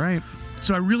way. That's right.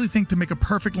 So I really think to make a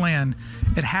perfect land,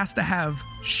 it has to have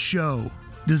show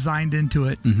designed into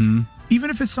it. Even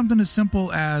if it's something as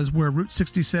simple as where Route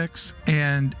 66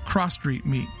 and Cross Street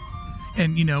meet.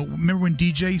 And, you know, remember when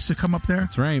DJ used to come up there?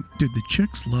 That's right. Dude, the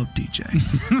chicks love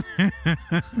DJ.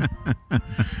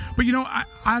 But, you know,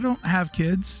 I don't have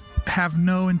kids, have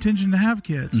no intention to have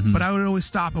kids, but I would always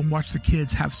stop and watch the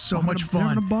kids have so much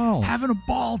fun. Having a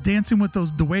ball, dancing with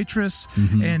the waitress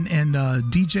and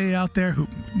DJ out there who,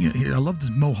 you know, I love this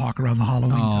mohawk around the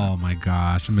Halloween time. Oh, my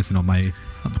gosh. I'm missing all my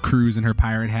Cruise in her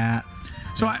pirate hat.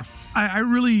 So I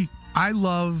really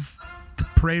love the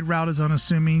parade route is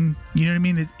unassuming. You know what I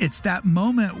mean? It's that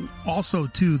moment also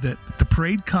too that the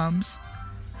parade comes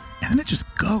and then it just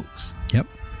goes. Yep.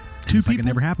 It's like it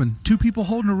never happened. 2 people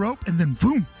holding a rope and then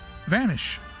boom,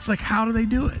 vanish. It's like, how do they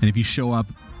do it? And if you show up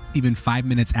even 5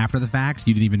 minutes after the fact,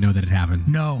 you didn't even know that it happened.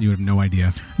 No. You have no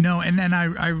idea. No, and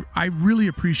I really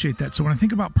appreciate that. So when I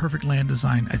think about perfect land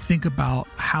design, I think about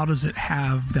how does it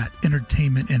have that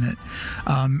entertainment in it.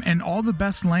 And all the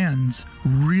best lands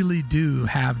really do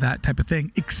have that type of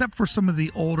thing, except for some of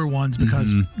the older ones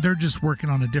because they're just working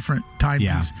on a different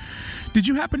timepiece. Did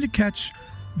you happen to catch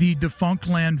the Defunct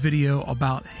Land video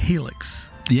about Helix?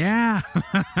 Yeah.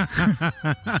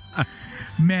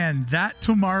 Man, that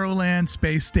Tomorrowland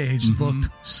space stage looked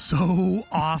so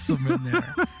awesome in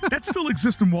there. That still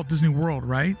exists in Walt Disney World,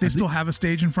 right? They still have a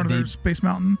stage in front of their Space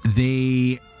Mountain?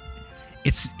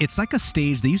 It's like a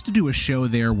stage. They used to do a show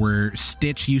there where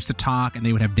Stitch used to talk and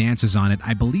they would have dances on it.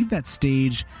 I believe that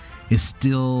stage is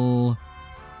still...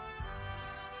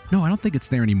 No, I don't think it's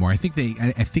there anymore. I think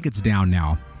it's down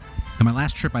now. On my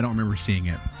last trip, I don't remember seeing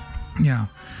it. Yeah.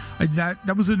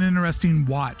 That was an interesting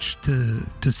watch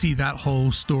to see that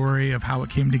whole story of how it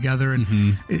came together.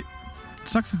 And it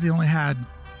sucks that they only had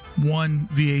one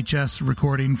VHS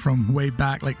recording from way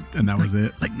back. And that was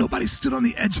it? Like, nobody stood on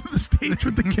the edge of the stage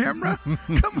with the camera?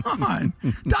 Come on.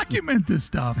 Document this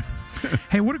stuff.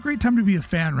 Hey, what a great time to be a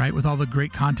fan, right? With all the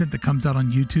great content that comes out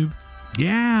on YouTube.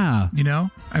 Yeah. You know?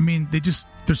 I mean, there's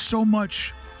so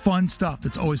much fun stuff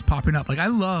that's always popping up. Like, I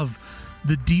love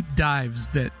the deep dives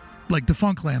that, like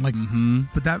Defunct Land,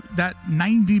 but that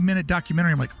 90-minute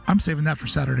documentary, I'm like, I'm saving that for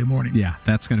Saturday morning. Yeah,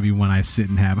 that's going to be when I sit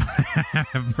and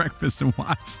have breakfast and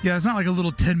watch. Yeah, it's not like a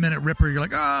little 10-minute ripper. You're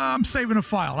like, I'm saving a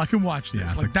file. I can watch this.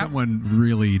 Yeah, like that. Someone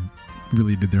really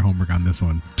did their homework on this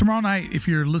one. Tomorrow night, if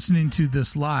you're listening to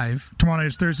this live, tomorrow night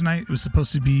is Thursday night. It was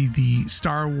supposed to be the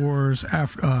Star Wars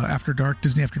After Dark,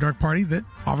 Disney After Dark party that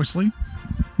obviously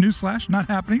Newsflash, not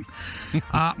happening.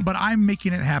 But I'm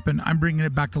making it happen. I'm bringing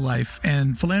it back to life.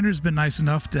 And Philander's been nice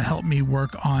enough to help me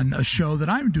work on a show that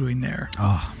I'm doing there.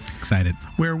 Oh, excited.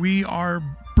 Where we are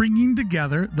bringing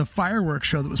together the fireworks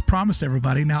show that was promised to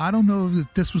everybody. Now, I don't know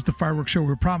if this was the fireworks show we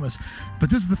were promised, but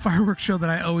this is the fireworks show that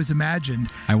I always imagined.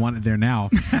 I want it there now.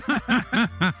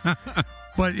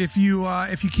 But if you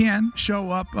can,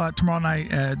 show up tomorrow night.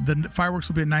 The fireworks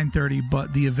will be at 9:30,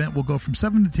 but the event will go from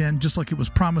 7 to 10, just like it was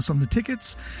promised on the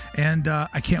tickets. And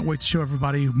I can't wait to show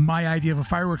everybody my idea of a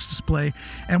fireworks display.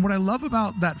 And what I love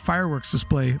about that fireworks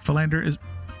display, Philander, is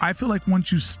I feel like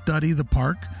once you study the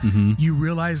park, you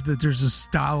realize that there's a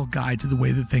style guide to the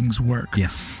way that things work.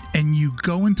 Yes. And you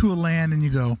go into a land and you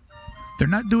go, they're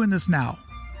not doing this now,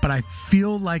 but I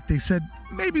feel like they said,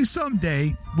 maybe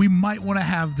someday we might want to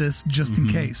have this just in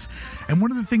case. And one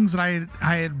of the things that I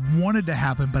had wanted to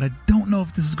happen, but I don't know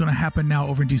if this is going to happen now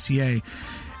over in DCA,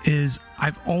 is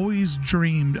I've always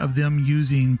dreamed of them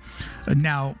using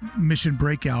now Mission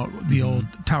Breakout, the old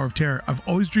Tower of Terror. I've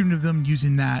always dreamed of them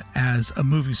using that as a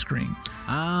movie screen.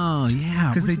 Oh, yeah.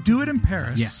 Because they do it in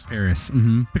Paris. Yes, Paris.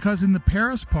 Mm-hmm. Because in the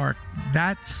Paris park,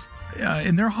 that's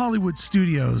in their Hollywood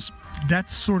studios,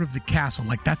 that's sort of the castle.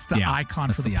 Like that's the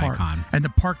icon for the park. Icon. And the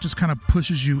park just kind of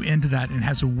pushes you into that and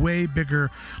has a way bigger,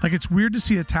 like it's weird to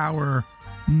see a tower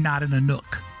not in a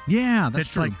nook. Yeah, that's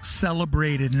it's true. like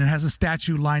celebrated, and it has a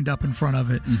statue lined up in front of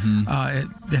it.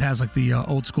 It has like the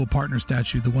old school partner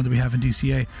statue, the one that we have in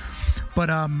DCA.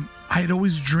 But I had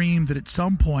always dreamed that at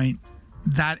some point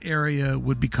that area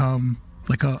would become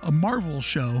like a Marvel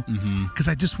show, because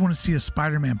I just want to see a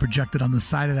Spider-Man projected on the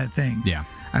side of that thing. Yeah.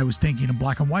 I was thinking in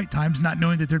black and white times, not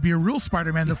knowing that there'd be a real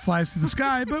Spider-Man that flies through the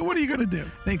sky, but what are you going to do?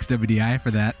 Thanks, WDI,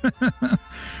 for that.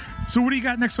 So what do you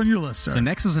got next on your list, sir? So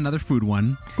next was another food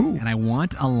one. Ooh. And I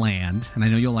want a land, and I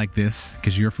know you'll like this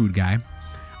because you're a food guy.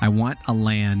 I want a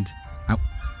land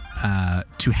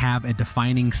to have a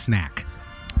defining snack.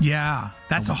 Yeah,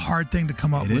 that's a hard thing to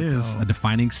come up with. It is though. a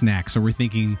defining snack. So we're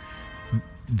thinking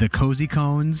the Cozy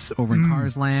Cones over in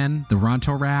Cars Land, the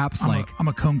Ronto Wraps. I'm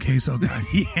a cone queso guy.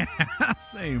 Yeah,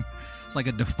 same. It's like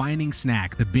a defining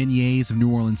snack. The beignets of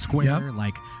New Orleans Square,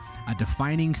 like a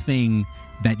defining thing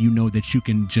that you know that you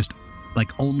can just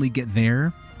like only get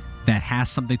there, that has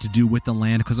something to do with the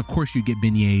land. Because of course you get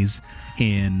beignets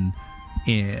in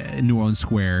New Orleans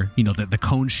Square. You know, the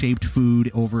cone shaped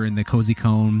food over in the Cozy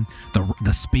Cone,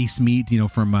 the space meat. You know,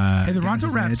 from hey, the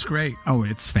Ronto Wrap's great. Oh,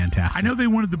 it's fantastic. I know they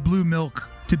wanted the blue milk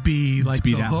to be like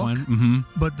the that hook, one.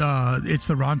 but it's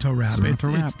the Ronto Wrap.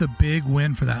 It's the big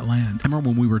win for that land. I remember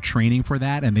when we were training for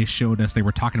that and they showed us, they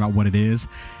were talking about what it is.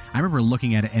 I remember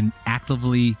looking at it and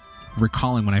actively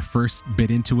recalling when I first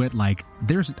bit into it, like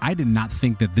I did not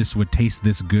think that this would taste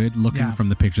this good looking from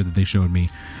the picture that they showed me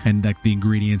and like the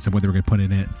ingredients and what they were going to put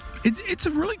in it. It's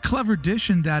a really clever dish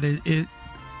in that it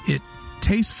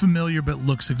tastes familiar but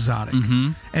looks exotic,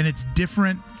 and it's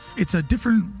different. It's a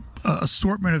different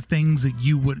assortment of things that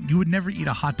you would never eat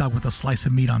a hot dog with a slice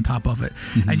of meat on top of it,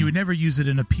 and you would never use it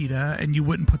in a pita, and you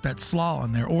wouldn't put that slaw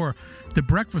on there. Or the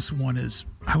breakfast one is,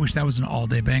 I wish that was an all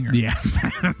day banger. Yeah,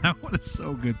 that one is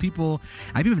so good.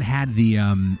 I've even had the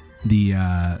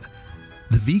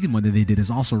vegan one that they did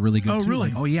is also really good. Oh, too. really?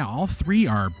 Like, oh yeah, all three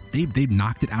they've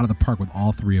knocked it out of the park with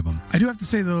all three of them. I do have to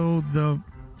say though, the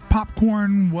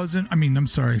popcorn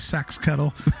Sax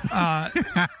Kettle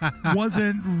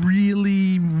wasn't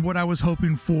really what I was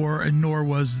hoping for, and nor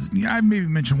was, I maybe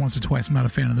mentioned once or twice, I'm not a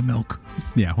fan of the milk.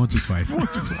 Yeah, once or twice.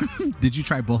 Once or twice. Did you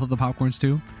try both of the popcorns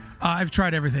too? I've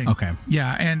tried everything. Okay.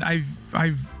 Yeah, and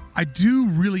I do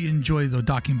really enjoy the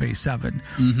Docking Bay 7.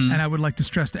 And I would like to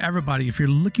stress to everybody, if you're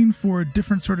looking for a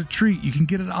different sort of treat, you can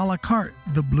get it a la carte.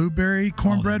 The blueberry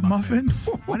cornbread muffin.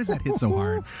 Why does that hit so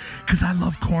hard? Because I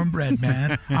love cornbread,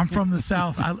 man. I'm from the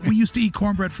South. We used to eat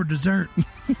cornbread for dessert.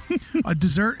 A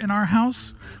dessert in our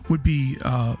house would be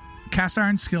cast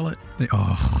iron skillet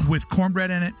with cornbread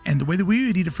in it. And the way that we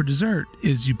would eat it for dessert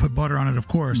is you put butter on it, of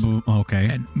course. Okay.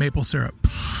 And maple syrup.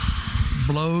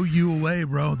 Blow you away,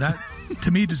 bro. That,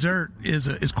 to me, dessert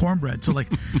is cornbread. So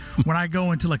like when I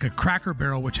go into like a Cracker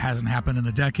Barrel, which hasn't happened in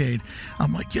a decade,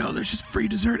 I'm like, yo, there's just free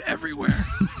dessert everywhere.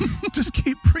 Just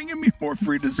keep bringing me more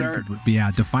free dessert.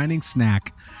 Yeah, defining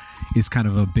snack is kind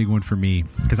of a big one for me,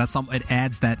 because it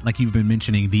adds that, like you've been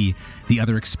mentioning, the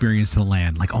other experience to the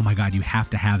land. Like, oh my God, you have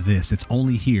to have this. It's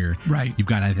only here. Right. You've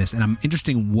got to have this. And I'm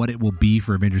interested in what it will be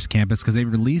for Avengers Campus, because they've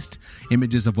released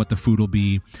images of what the food will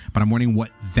be, but I'm wondering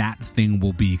what that thing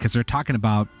will be, because they're talking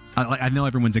about I know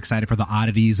everyone's excited for the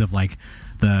oddities of like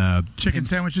the Chicken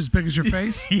sandwich as big as your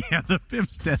face. Yeah, the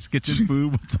Pim's Test Kitchen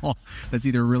food. That's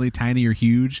either really tiny or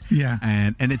huge. Yeah,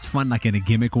 and it's fun like in a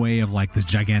gimmick way of like this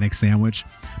gigantic sandwich.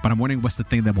 But I'm wondering what's the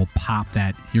thing that will pop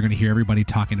that you're going to hear everybody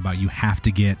talking about. You have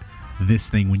to get this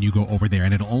thing when you go over there,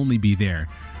 and it'll only be there.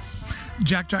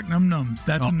 Jack Jack Num Nums.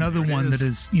 That's another one that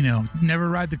is, never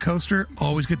ride the coaster,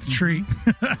 always get the treat.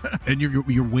 And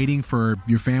you're waiting for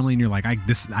your family, and you're like, I'm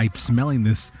smelling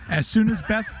this. As soon as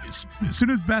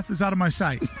Beth is out of my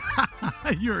sight,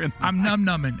 I'm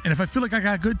num-numbing. And if I feel like I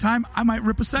got a good time, I might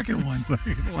rip a second one.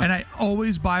 And I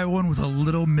always buy one with a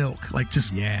little milk. Like you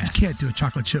can't do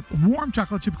a warm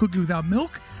chocolate chip cookie without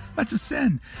milk. That's a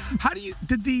sin.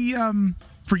 Did the,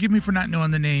 forgive me for not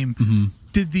knowing the name,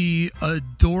 did the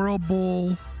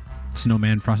adorable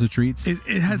Snowman Frosted Treats,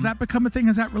 has that become a thing?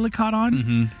 Has that really caught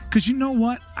on? Because you know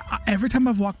what? Every time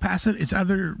I've walked past it, it's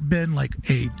either been like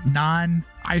a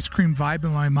non-ice cream vibe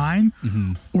in my mind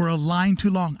or a line too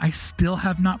long. I still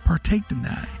have not partaked in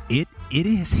that. It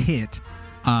is hit.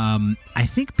 I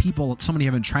think so many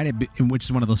haven't tried it, which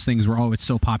is one of those things where, it's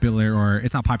so popular, or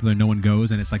it's not popular, no one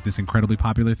goes, and it's like this incredibly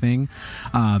popular thing.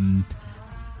 I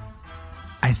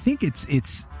think it's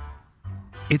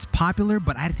popular,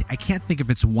 but I can't think if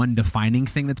it's one defining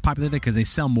thing that's popular there, because they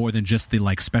sell more than just the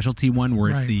like specialty one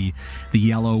where it's the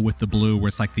yellow with the blue, where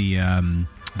it's like the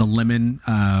lemon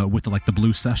with the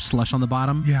blue slush on the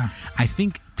bottom. Yeah, I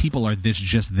think people are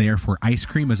just there for ice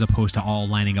cream as opposed to all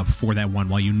lining up for that one.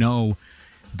 While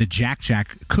the Jack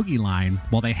Jack cookie line,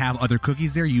 while they have other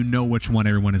cookies there, you know which one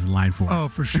everyone is in line for. Oh,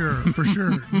 for sure.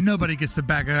 Nobody gets the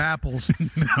bag of apples.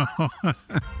 No.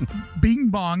 Bing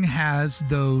Bong has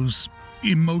those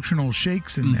emotional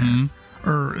shakes in there.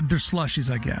 Or they're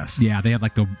slushies, I guess. Yeah, they have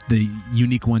like the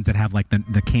unique ones that have like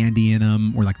the candy in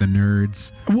them, or like the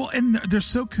nerds. Well, and they're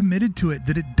so committed to it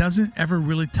that it doesn't ever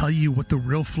really tell you what the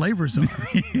real flavors are.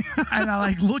 And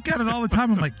I look at it all the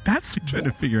time. I'm like, that's trying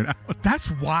to figure it out.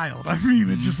 That's wild. I mean,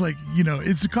 it's just like,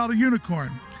 it's called a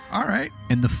unicorn. All right.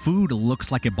 And the food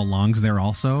looks like it belongs there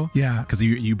also. Yeah. Because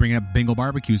you bring up Bengal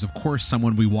barbecues. Of course,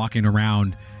 someone will be walking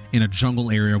around in a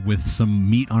jungle area with some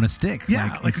meat on a stick.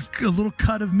 Yeah, like a little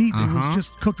cut of meat that was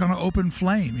just cooked on an open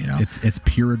flame, It's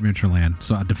pure Adventureland.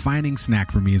 So a defining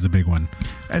snack for me is a big one.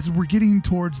 As we're getting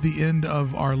towards the end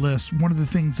of our list, one of the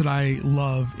things that I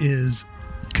love is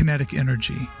kinetic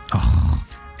energy. Oh.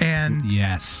 And,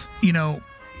 yes.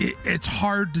 It's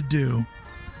hard to do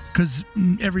because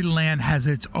every land has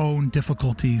its own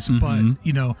difficulties. But,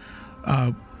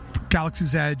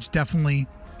 Galaxy's Edge definitely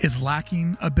is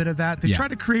lacking a bit of that. They try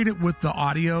to create it with the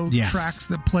audio tracks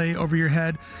that play over your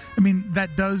head. I mean,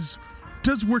 that does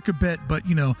work a bit, but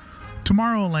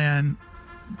Tomorrowland,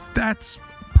 that's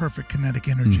perfect kinetic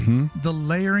energy. The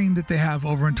layering that they have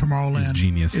over in Tomorrowland is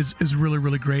genius. Is really,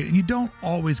 really great. And you don't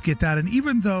always get that. And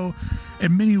even though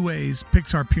in many ways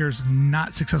Pixar Pier is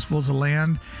not successful as a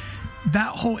land,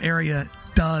 that whole area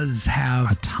does have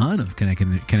a ton of kinetic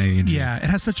energy. Yeah, it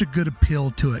has such a good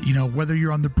appeal to it. Whether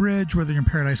you're on the bridge, whether you're in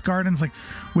Paradise Gardens, like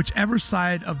whichever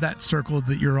side of that circle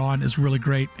that you're on is really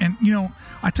great. And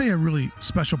I tell you, a really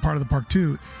special part of the park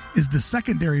too is the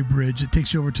secondary bridge that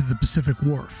takes you over to the Pacific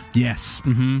Wharf. Yes.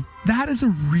 That is a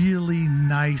really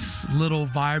nice little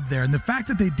vibe there. And the fact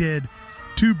that they did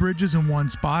 2 bridges in one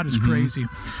spot is crazy.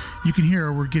 You can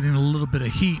hear we're getting a little bit of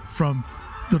heat from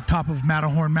the top of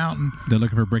Matterhorn Mountain. They're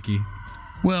looking for Bricky.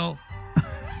 Well,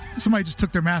 somebody just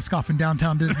took their mask off in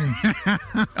downtown Disney.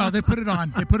 Oh, they put it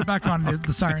on. They put it back on.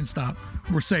 The siren stopped.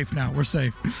 We're safe now. We're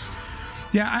safe.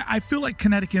 Yeah, I feel like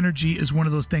kinetic energy is one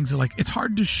of those things that it's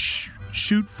hard to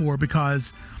shoot for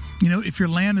because, if your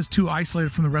land is too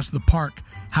isolated from the rest of the park,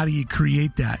 how do you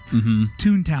create that?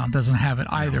 Toontown doesn't have it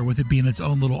either, with it being its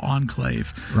own little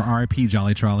enclave. Or R.I.P.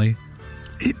 Jolly Trolley.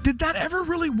 Did that ever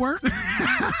really work?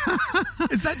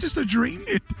 Is that just a dream?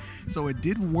 So it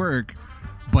did work.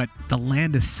 But the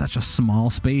land is such a small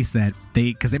space that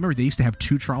because remember they used to have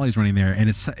 2 trolleys running there, and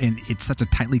it's such a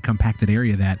tightly compacted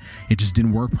area that it just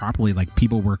didn't work properly. Like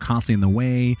people were constantly in the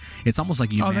way. It's almost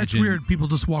like you imagine. That's weird. People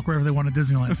just walk wherever they want at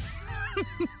Disneyland.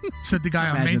 Said the guy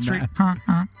on Main Street.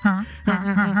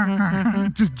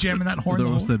 Just jamming that horn.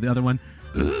 The other one.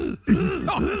 Oh,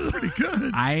 that's pretty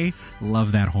good. I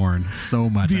love that horn so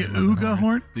much. The Ooga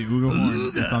horn? The Ooga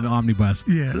horn. It's on the omnibus.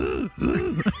 Yeah. You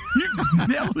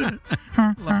nailed it.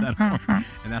 Love that horn.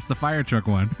 And that's the fire truck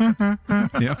one.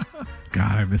 Yep.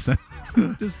 God, I miss that.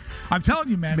 I'm telling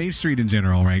you, man. Main Street in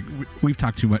general, right? We've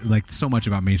talked too much, so much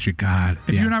about Main Street. God.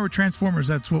 If you and I were Transformers,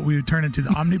 that's what we would turn into, the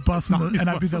omnibus, and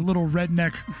I'd be the little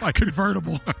redneck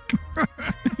convertible.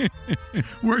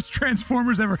 Worst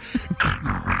Transformers ever.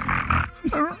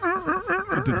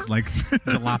 Just like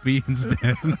jalopy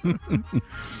instead.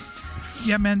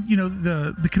 Yeah, man. You know,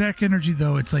 the kinetic energy,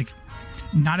 though, it's like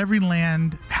not every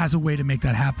land has a way to make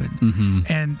that happen.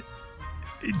 And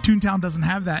Toontown doesn't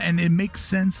have that. And it makes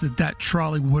sense that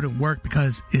trolley wouldn't work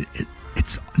because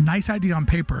it's a nice idea on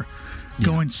paper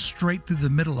going straight through the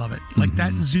middle of it. Like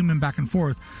that zooming back and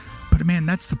forth. But, man,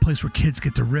 that's the place where kids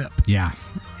get to rip. Yeah.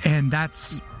 And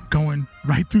that's going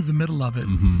right through the middle of it.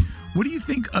 What do you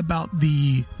think about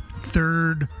the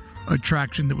third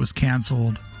attraction that was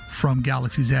canceled from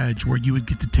Galaxy's Edge, where you would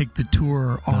get to take the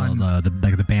tour on the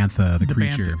bantha, the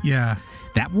creature? Bantha, yeah,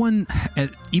 that one.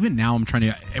 Even now, I'm trying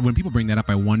to. When people bring that up,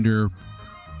 I wonder,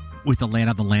 with the layout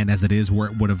of the land as it is, where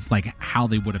it would have how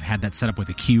they would have had that set up with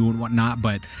a queue and whatnot.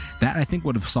 But that, I think,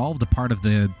 would have solved a part of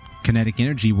the kinetic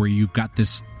energy where you've got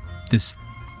this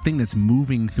thing that's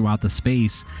moving throughout the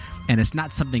space, and it's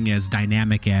not something as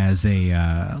dynamic as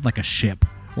a ship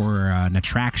or an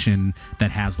attraction that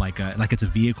has like it's a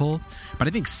vehicle. But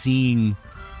I think seeing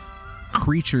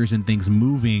creatures and things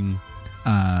moving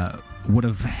would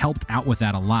have helped out with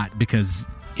that a lot, because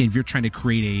if you're trying to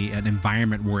create an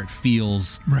environment where it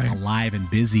feels alive and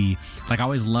busy, like I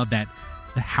always love that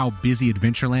how busy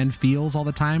Adventureland feels all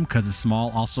the time, because it's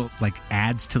small, also like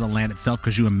adds to the land itself,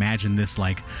 because you imagine this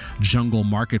like jungle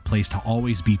marketplace to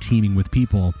always be teeming with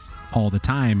people all the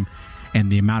time. And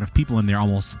the amount of people in there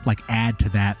almost like add to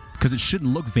that, because it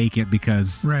shouldn't look vacant,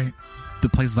 because the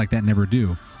places like that never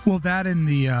do. Well, that and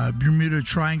the Bermuda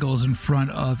Triangle is in front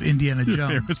of Indiana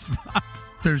Jones. Favorite spot.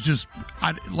 There's just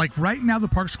like right now the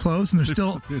park's closed, and there's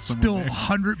still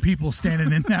 100 people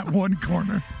standing in that one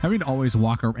corner. Having to always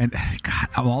walk around, and God,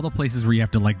 of all the places where you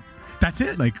have to like. That's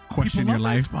it. Like question your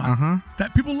life.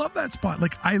 That people love that spot.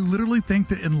 Like I literally think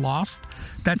that in Lost,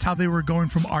 that's how they were going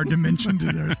from our dimension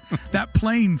to theirs. That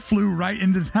plane flew right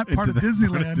into that part of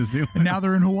Disneyland, and now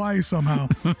they're in Hawaii somehow.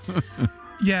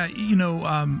 Yeah, you know,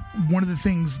 one of the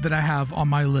things that I have on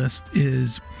my list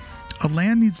is a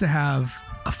land needs to have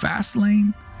a fast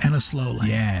lane and a slow lane.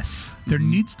 Yes, there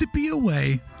needs to be a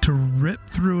way to rip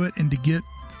through it and to get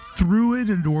through it,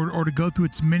 and or to go through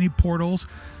its many portals.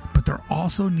 But there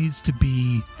also needs to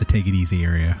be the take it easy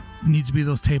area. Needs to be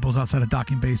those tables outside of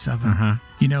Docking Bay 7.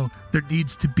 You know, there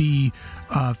needs to be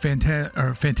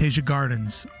Fantasia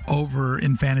Gardens over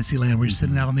in Fantasyland where you're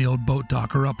sitting out on the old boat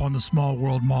dock, or up on the Small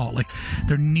World Mall. Like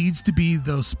there needs to be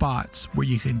those spots where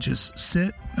you can just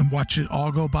sit and watch it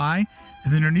all go by.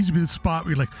 And then there needs to be the spot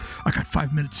where you're like, I got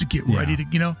 5 minutes to get ready to,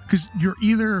 you know, because you're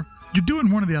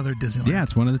doing one or the other at Disneyland. Yeah,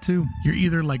 it's one of the two. You're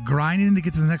either like grinding to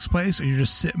get to the next place, or you're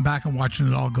just sitting back and watching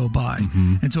it all go by.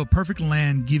 And so a perfect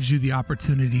land gives you the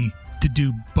opportunity to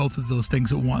do both of those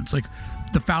things at once. Like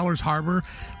the Fowler's Harbor,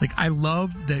 like I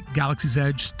love that Galaxy's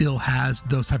Edge still has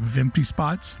those type of empty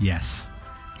spots. Yes.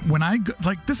 When I go,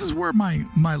 like, this is where my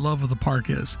love of the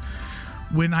park is.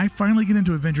 When I finally get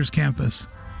into Avengers Campus,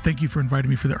 thank you for inviting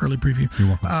me for the early preview.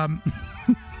 You're welcome.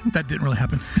 That didn't really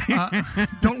happen.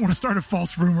 Don't want to start a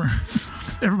false rumor.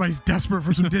 Everybody's desperate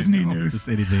for some Disney news. Just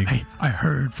anything. Hey, I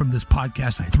heard from this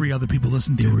podcast that 3 other people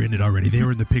listened to. They were in it already. They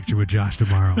were in the picture with Josh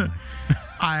tomorrow.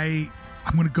 I'm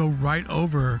going to go right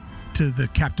over to the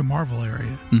Captain Marvel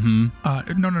area.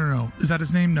 No. Is that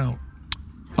his name? No.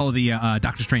 Oh, the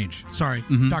Doctor Strange. Sorry,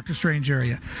 Doctor Strange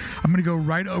area. I'm going to go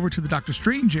right over to the Doctor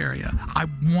Strange area. I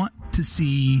want to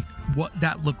see what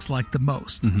that looks like the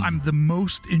most. I'm the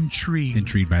most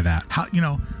intrigued by that. How, you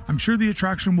know, I'm sure the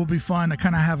attraction will be fun. I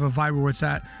kind of have a vibe where it's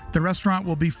at. The restaurant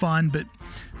will be fun, but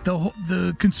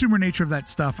the consumer nature of that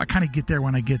stuff, I kind of get there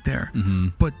when I get there.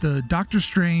 But the Doctor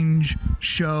Strange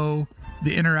show,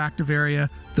 the interactive area,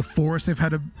 the forest they've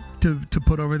had to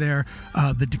put over there,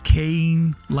 the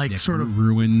decaying, like sort of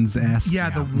ruins-esque. Yeah,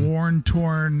 the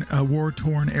war-torn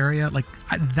area. Like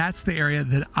that's the area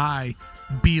that I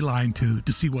beeline to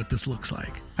see what this looks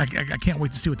like. I can't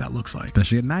wait to see what that looks like,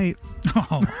 especially at night.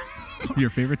 Oh.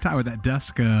 Your favorite time with that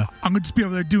dusk. I'm going to just be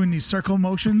over there doing these circle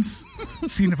motions,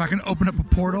 seeing if I can open up a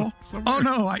portal. Oh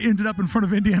no, I ended up in front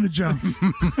of Indiana Jones.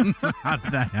 How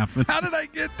did that happen? How did I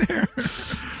get there?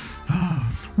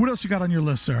 What else you got on your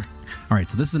list, sir? All right,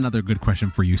 so this is another good question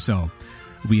for you. So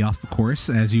we, of course,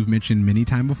 as you've mentioned many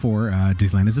times before,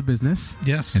 Disneyland is a business.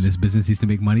 Yes. And this business needs to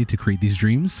make money to create these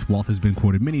dreams. Walt has been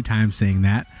quoted many times saying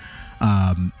that.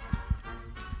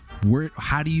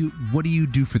 What do you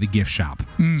do for the gift shop?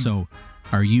 So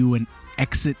are you an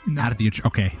exit out of the...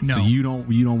 Okay, no. So you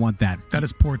don't want that. That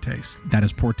is poor taste. That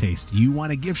is poor taste. You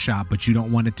want a gift shop, but you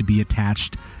don't want it to be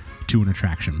attached to an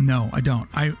attraction. No, I don't.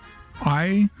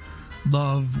 I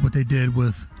love what they did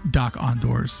with Doc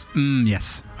Ondor's.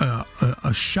 Yes.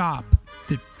 A shop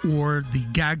that, or the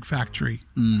Gag Factory.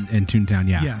 In Toontown,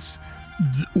 yeah. Yes.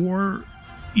 Or,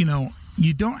 you know,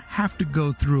 you don't have to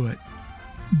go through it,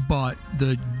 but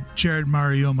the Jared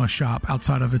Marioma shop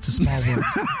outside of It's a Small World.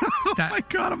 Oh my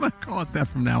God, I'm going to call it that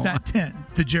from now on. That tent,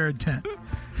 the Jared tent.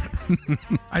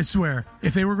 I swear,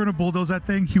 if they were going to bulldoze that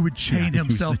thing, he would chain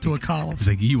himself to a column. He's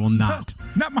like, you will not.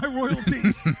 No, not my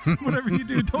royalties. Whatever you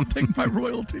do, don't take my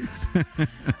royalties.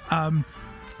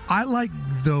 I like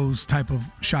those type of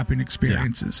shopping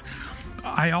experiences.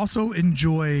 Yeah. I also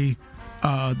enjoy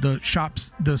the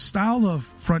shops, the style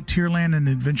of Frontierland and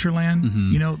Adventureland.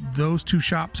 Mm-hmm. You know, those two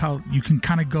shops, how you can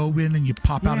kind of go in and you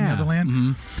pop out another land.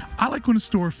 Mm-hmm. I like when a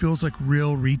store feels like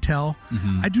real retail.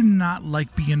 Mm-hmm. I do not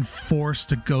like being forced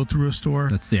to go through a store.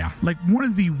 Like, one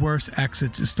of the worst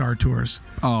exits is Star Tours.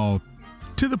 Oh,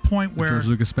 to the point where George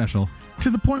Lucas special. To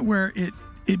the point where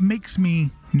it makes me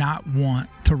not want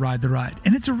to ride the ride.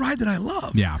 And it's a ride that I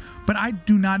love. Yeah. But I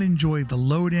do not enjoy the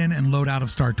load in and load out of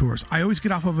Star Tours. I always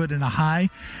get off of it in a high,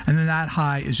 and then that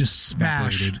high is just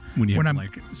smashed when you have I'm to,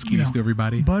 like, squeeze through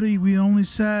everybody. Buddy, we only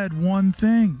said one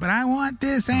thing, but I want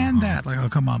this and that. Like, oh,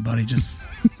 come on, buddy, just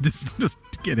just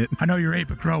get it. I know you're 8,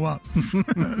 but grow up.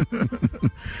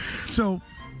 So,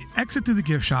 exit to the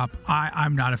gift shop,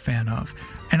 I'm not a fan of.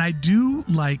 And I do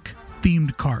like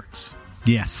themed carts.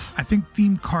 Yes. I think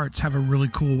themed carts have a really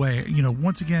cool way. You know,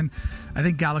 once again, I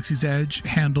think Galaxy's Edge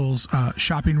handles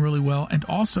shopping really well. And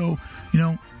also, you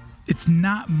know, it's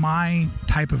not my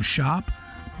type of shop,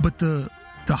 but the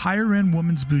higher end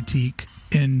women's boutique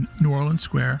in New Orleans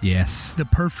Square. Yes. The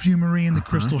perfumery and the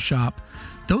crystal shop.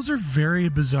 Those are very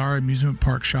bizarre amusement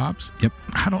park shops. Yep.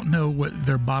 I don't know what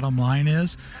their bottom line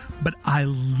is, but I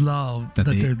love that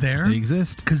they're there. They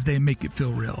exist. Because they make it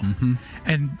feel real. Mm-hmm.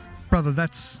 And, brother,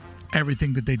 that's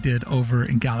everything that they did over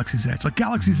in Galaxy's Edge. Like,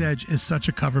 Galaxy's Edge is such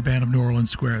a cover band of New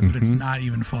Orleans Square that it's not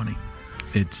even funny.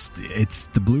 It's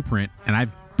the blueprint, and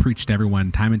I've preached to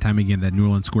everyone time and time again that New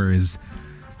Orleans Square is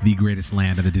the greatest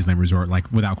land of the Disneyland Resort, like,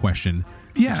 without question.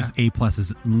 Yeah. Just A+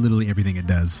 is literally everything it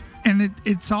does. And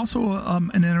it's also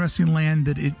an interesting land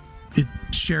that it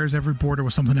shares every border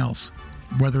with something else.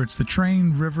 Whether it's the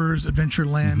train, rivers,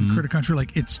 Adventureland, Critter Country,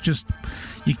 like, it's just,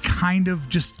 you kind of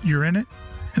just, you're in it,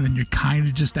 and then you're kind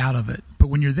of just out of it. But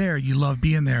when you're there, you love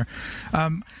being there.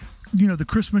 You know, the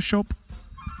Christmas shop.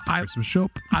 I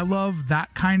love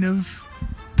that kind of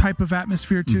type of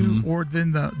atmosphere too. Or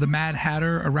then the Mad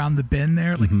Hatter around the bend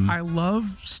there. Like, I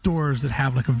love stores that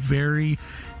have like a very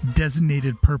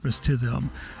designated purpose to them.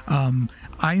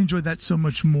 I enjoy that so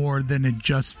much more than it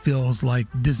just feels like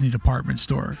Disney department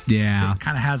store. Yeah. It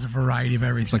kind of has a variety of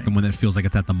everything. It's like the one that feels like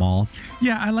it's at the mall.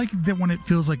 Yeah, I like that when it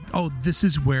feels like, oh, this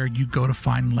is where you go to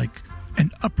find like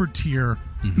an upper tier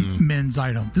men's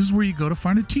item. This is where you go to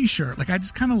find a t-shirt. Like, I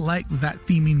just kind of like that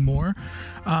theming more.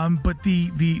 But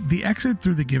the exit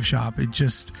through the gift shop,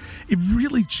 it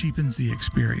really cheapens the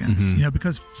experience. You know,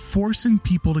 because forcing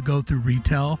people to go through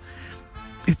retail,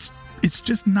 it's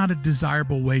just not a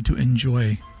desirable way to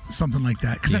enjoy something like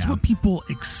that, because that's what people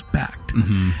expect.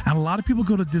 And a lot of people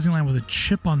go to Disneyland with a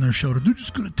chip on their shoulder. They're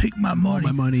just going to take my money.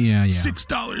 All my money, yeah.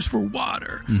 $6 for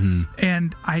water.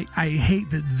 And I hate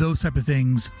that those type of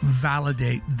things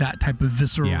validate that type of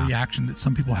visceral reaction that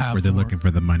some people have. Where they're looking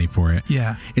for the money for it.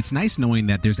 Yeah. It's nice knowing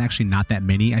that there's actually not that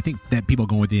many. I think that people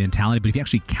go with the mentality, but if you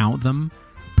actually count them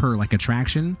per like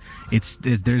attraction,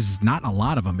 there's not a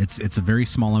lot of them. It's a very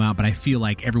small amount, but I feel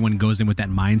like everyone goes in with that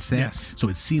mindset. Yes. So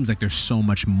it seems like there's so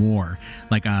much more.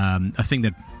 Like a thing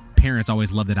that parents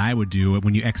always love that I would do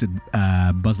when you exit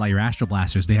Buzz Lightyear Astro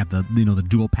Blasters, they have the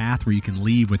dual path where you can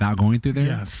leave without going through there.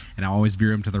 Yes. And I always veer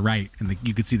them to the right, and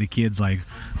you could see the kids like,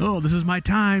 oh, this is my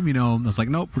time. You know, I was like,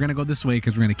 nope, we're gonna go this way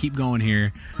because we're gonna keep going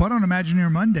here. But on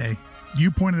Imagineer Monday, you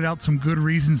pointed out some good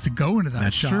reasons to go into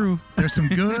that shop. That's true. There's some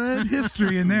good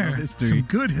history in there. Some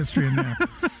good history in there.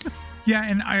 Yeah,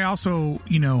 and I also,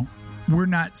 you know, we're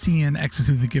not seeing exit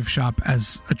through the gift shop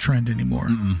as a trend anymore.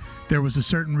 There was a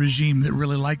certain regime that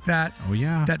really liked that. Oh,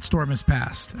 yeah. That storm has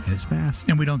passed. It's passed.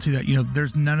 And we don't see that. You know,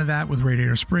 there's none of that with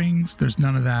Radiator Springs. There's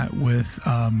none of that with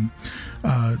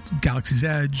Galaxy's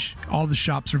Edge. All the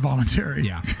shops are voluntary.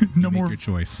 Yeah. No make more your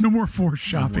choice. No more forced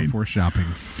shopping. No more forced shopping.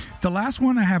 The last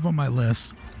one I have on my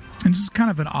list, and this is kind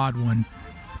of an odd one,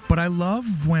 but I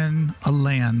love when a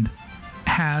land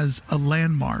has a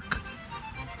landmark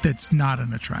that's not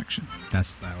an attraction. That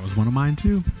was one of mine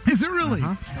too. Is it really?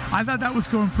 I thought that was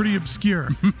going pretty obscure.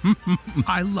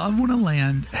 I love when a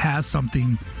land has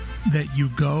something that you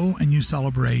go and you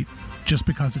celebrate just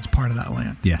because it's part of that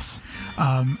land. Yes.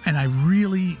 And I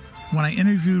really, when I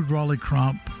interviewed Raleigh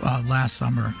Crump last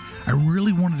summer, I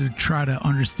really wanted to try to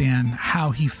understand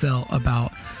how he felt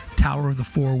about Tower of the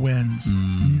Four Winds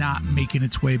not making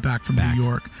its way back from New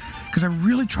York. Because I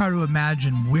really try to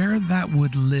imagine where that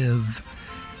would live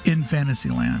in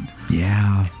Fantasyland.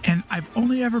 Yeah. And I've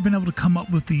only ever been able to come up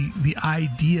with the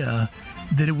idea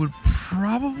that it would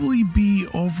probably be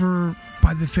over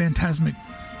by the Fantasmic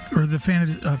or the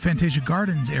Fantasia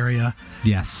Gardens area,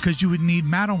 Yes. because you would need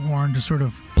Matterhorn to sort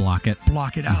of Block it.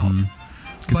 block it out.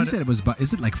 Because you said it was,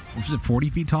 is it 40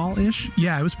 feet tall-ish?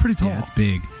 Yeah, it was pretty tall. Yeah, it's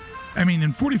big. I mean,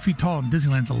 and 40 feet tall in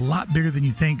Disneyland's a lot bigger than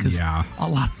you think, because Yeah. a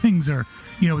lot of things are,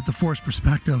 with the forced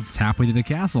perspective. It's halfway to the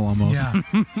castle almost.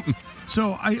 Yeah.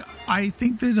 So I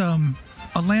think that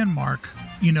a landmark,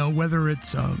 whether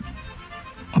it's a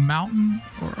mountain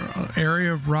or an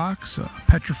area of rocks, a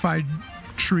petrified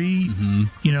tree,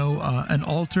 an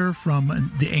altar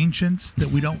from the ancients that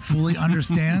we don't fully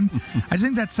understand. I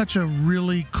think that's such a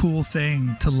really cool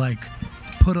thing to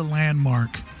put a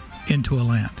landmark into a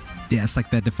land. Yeah, it's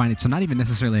like that defined. So not even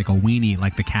necessarily like a weenie,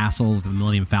 like the castle, the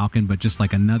Millennium Falcon, but just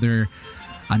like another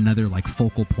like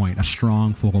focal point, a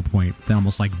strong focal point that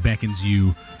almost like beckons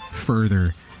you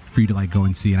further for you to like go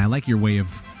and see. And I like your way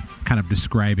of kind of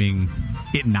describing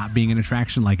it not being an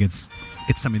attraction, like it's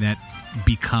something that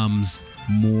becomes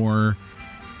more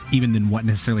even than what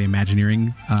necessarily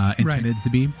Imagineering intended to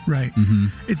be. Right.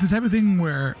 It's the type of thing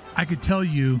where I could tell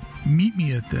you, meet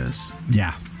me at this.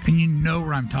 Yeah. And you know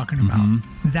what I'm talking about.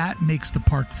 That makes the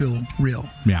park feel real.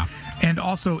 Yeah. And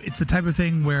also, it's the type of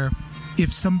thing where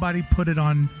if somebody put it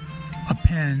on a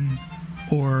pen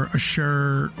or a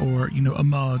shirt or, a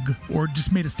mug or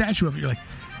just made a statue of it, you're like,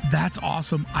 that's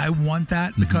awesome. I want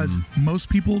that, because most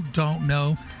people don't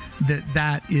know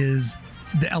that is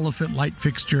the elephant light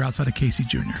fixture outside of Casey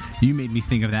Jr. You made me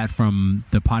think of that from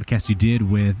the podcast you did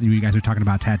with, you guys were talking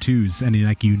about tattoos and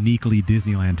like uniquely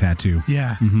Disneyland tattoo.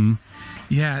 Yeah.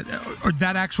 Yeah. Or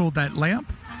that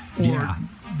lamp or Yeah.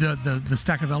 the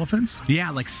stack of elephants.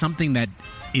 Yeah, like something that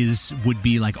would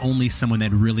be like only someone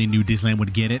that really knew Disneyland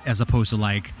would get it, as opposed to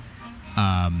like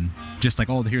just like,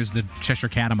 oh, here's the Cheshire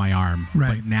Cat on my arm.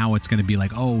 Right. But now it's going to be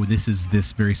like, oh, this is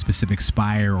this very specific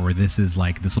spire, or this is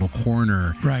like this little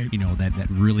corner. Right. That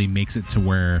really makes it to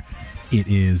where it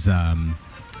is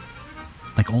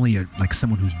like only like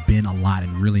someone who's been a lot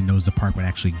and really knows the park would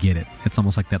actually get it. It's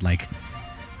almost like that like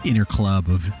inner club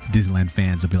of Disneyland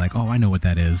fans will be like, oh, I know what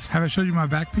that is. Have I showed you my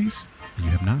back piece? You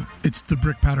have not. It's the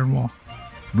brick pattern wall.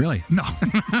 Really? No.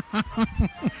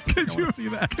 Could you see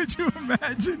that? Could you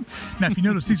imagine? Now, if you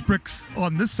notice, these bricks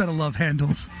on this set of love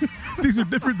handles, these are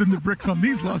different than the bricks on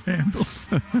these love handles.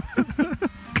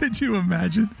 Could you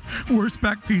imagine? Worst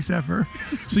back piece ever.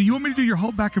 So you want me to do your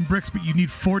whole back in bricks, but you need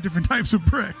 4 different types of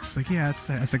bricks. Like, yeah,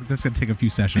 that's going to take a few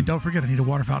sessions. And don't forget, I need a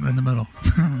water fountain in the middle.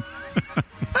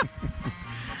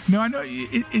 No, I know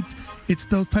it's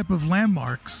those type of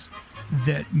landmarks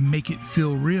that make it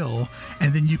feel real,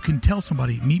 and then you can tell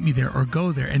somebody, meet me there or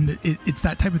go there, and it's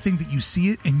that type of thing that you see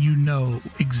it and you know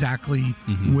exactly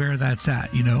where that's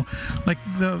at. Like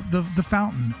the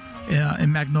fountain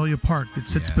in Magnolia Park that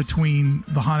sits between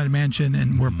the Haunted Mansion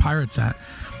and where Pirate's at.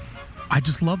 I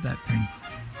just love that thing.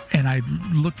 And I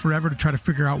looked forever to try to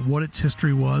figure out what its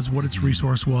history was, what its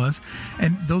resource was.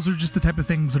 And those are just the type of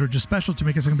things that are just special to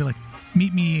me, because I can be like,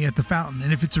 meet me at the fountain.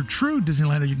 And if it's a true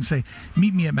Disneylander, you can say,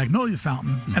 meet me at Magnolia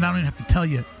Fountain. And I don't even have to tell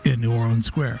you in New Orleans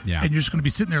Square. Yeah. And you're just going to be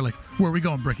sitting there like, where are we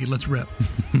going, Bricky? Let's rip.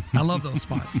 I love those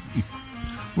spots.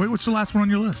 Wait, what's the last one on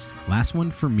your list? Last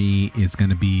one for me is going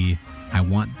to be, I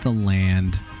want the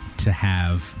land to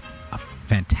have a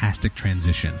fantastic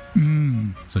transition.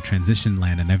 So transition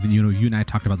land, and you and I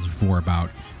talked about this before about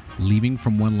leaving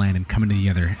from one land and coming to the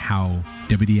other. How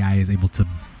WDI is able to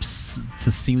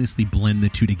seamlessly blend the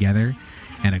two together.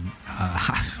 And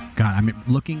God, I mean,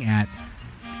 looking at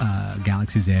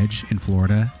Galaxy's Edge in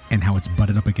Florida and how it's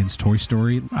butted up against Toy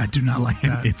Story. I do not like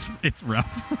that. It's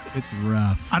rough. It's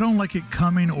rough. I don't like it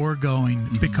coming or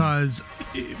going, because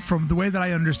from the way that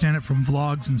I understand it from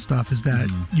vlogs and stuff is that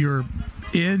you're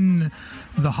in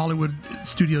the Hollywood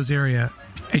Studios area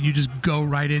and you just go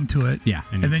right into it. Yeah.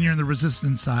 And then you're in the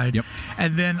Resistance side. Yep.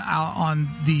 And then on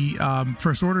the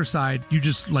First Order side, you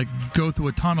just like go through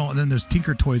a tunnel and then there's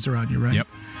Tinker Toys around you, right? Yep.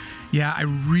 Yeah, I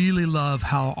really love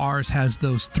how ours has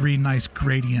those 3 nice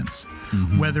gradients.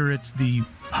 Whether it's the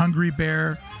Hungry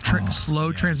Bear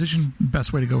slow transition,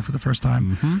 best way to go for the first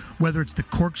time. Whether it's the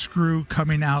corkscrew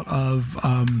coming out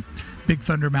of Big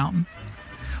Thunder Mountain,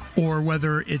 or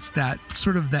whether it's that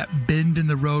sort of that bend in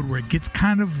the road where it gets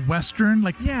kind of western.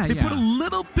 Like they put a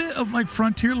little bit of like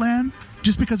Frontierland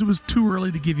just because it was too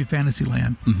early to give you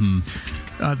Fantasyland.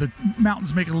 The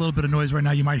mountains make a little bit of noise right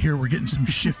now. You might hear we're getting some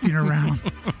shifting around.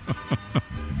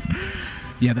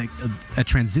 Yeah, a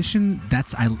transition.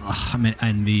 That's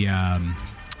and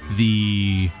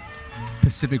the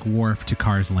Pacific Wharf to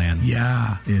Cars Land.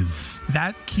 Yeah, is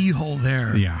that keyhole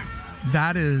there. Yeah,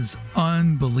 that is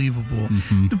unbelievable.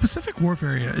 The Pacific Wharf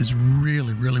area is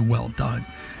really, really well done.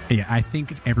 Yeah, I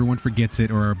think everyone forgets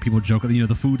it, or people joke,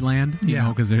 the food land, you know,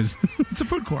 because there's... It's a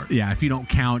food court. Yeah, if you don't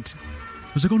count...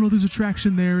 I was like, oh, no, there's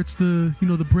attraction there. It's the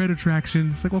bread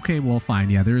attraction. It's like, okay, well, fine.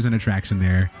 Yeah, there is an attraction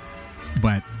there.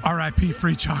 But R.I.P.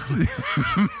 free chocolate.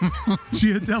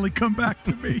 Ghirardelli, come back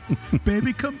to me.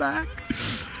 Baby, come back.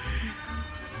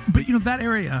 But, that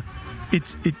area,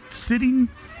 it's sitting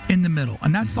in the middle.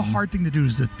 And that's the hard thing to do,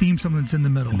 is to theme something that's in the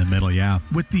middle. In the middle, yeah.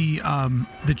 With the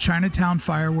Chinatown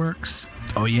fireworks.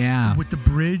 Oh, yeah. With the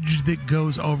bridge that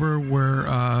goes over where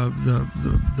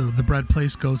the bread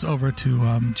place goes over to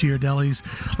Ghirardelli's.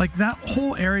 Like, that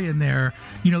whole area in there,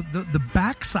 the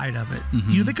backside of it,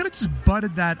 they could have just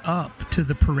butted that up to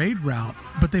the parade route,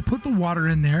 but they put the water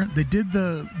in there. They did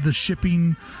the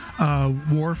shipping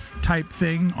wharf type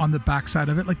thing on the backside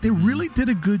of it. Like, they really did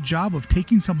a good job of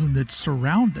taking something that's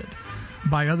surrounded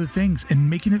by other things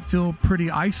and making it feel pretty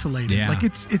isolated. Yeah. Like,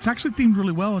 it's actually themed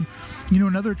really well. And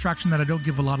another attraction that I don't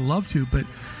give a lot of love to, but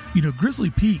Grizzly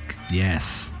Peak.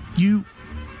 Yes. You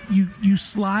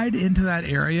slide into that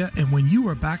area, and when you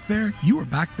are back there, you are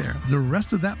back there. The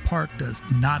rest of that park does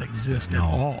not exist at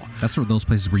all. That's one of those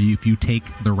places where if you take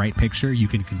the right picture, you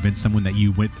can convince someone that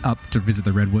you went up to visit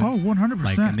the Redwoods. Oh,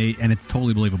 100%. And it's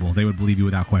totally believable. They would believe you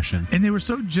without question. And they were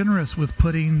so generous with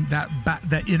putting that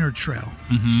inner trail,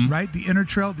 right? The inner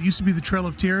trail that used to be the Trail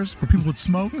of Tears, where people would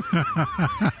smoke.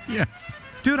 Yes.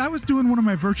 Dude, I was doing one of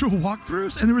my virtual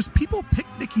walkthroughs, and there was people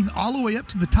picnicking all the way up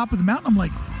to the top of the mountain. I'm like,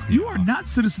 you are not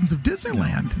citizens of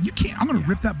Disneyland. You can't. I'm going to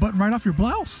rip that button right off your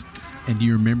blouse. And do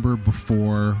you remember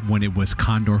before, when it was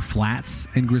Condor Flats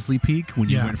in Grizzly Peak, when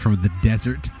you went from the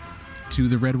desert to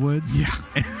the Redwoods? Yeah.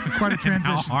 Quite a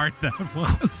transition. How hard that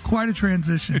was. Quite a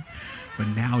transition. But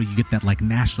now you get that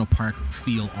national park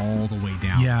feel all the way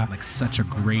down. Yeah. Such a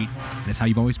great, that's how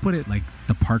you've always put it.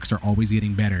 The parks are always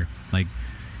getting better.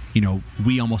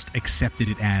 We almost accepted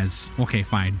it as, okay,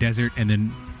 fine, desert,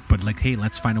 but hey,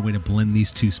 let's find a way to blend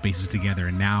these two spaces together.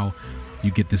 And now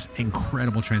you get this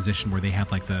incredible transition where they have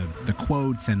the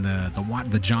quotes and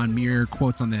the John Muir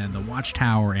quotes on the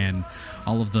watchtower, and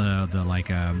all of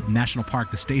the national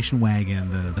park, the station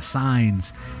wagon, the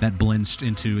signs that blends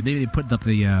into. They put up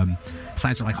the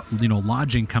signs for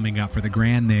lodging coming up for the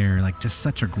Grand there. Just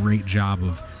such a great job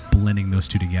of blending those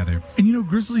two together. And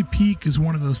Grizzly Peak is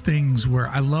one of those things where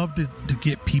I love to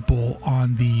get people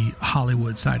on the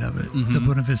Hollywood side of it, the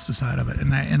Buena Vista side of it,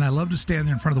 and I love to stand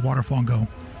there in front of the waterfall and go,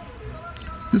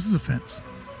 this is a fence.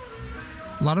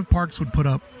 A lot of parks would put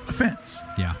up a fence.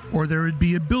 Yeah. Or there would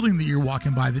be a building that you're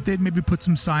walking by that they'd maybe put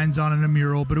some signs on in a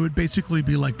mural, but it would basically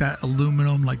be like that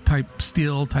aluminum, type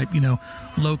steel type,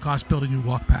 low cost building you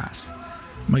walk past.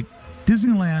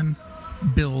 Disneyland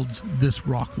builds this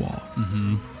rock wall.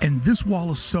 And this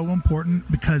wall is so important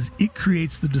because it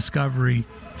creates the discovery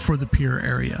for the pier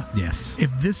area. Yes. If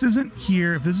this isn't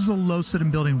here, if this is a low-sitting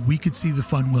building, we could see the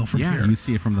fun wheel from here. Yeah, you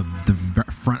see it from the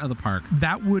front of the park.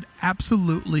 That would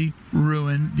absolutely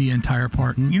ruin the entire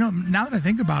park. Now that I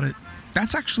think about it,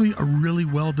 that's actually a really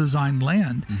well-designed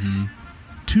land.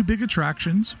 Two big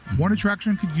attractions. One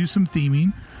attraction could use some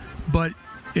theming, but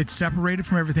it's separated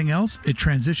from everything else. It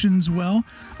transitions well.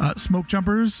 Smoke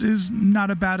Jumpers is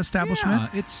not a bad establishment.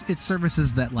 Yeah, it's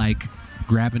services that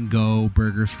grab and go,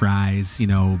 burgers, fries,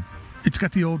 It's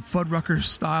got the old Fuddruckers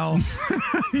style,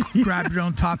 grab your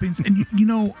own toppings. And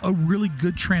a really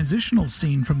good transitional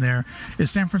scene from there is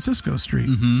San Francisco Street.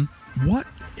 What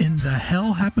in the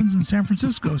hell happens in San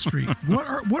Francisco Street?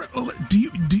 Do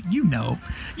you know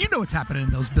what's happening in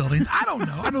those buildings? I don't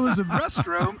know. I know there's a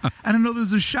restroom and I know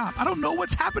there's a shop. I don't know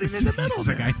what's happening in the middle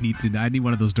there. I need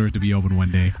one of those doors to be open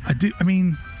one day. I do. I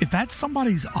mean, if that's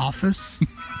somebody's office,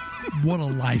 what a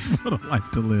life. What a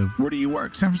life to live. Where do you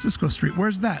work? San Francisco Street.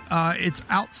 Where's that? It's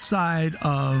outside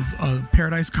of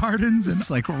Paradise Gardens. And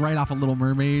it's right off of Little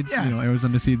Mermaids,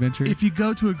 Arizona Sea Adventure. If you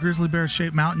go to a grizzly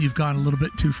bear-shaped mountain, you've gone a little bit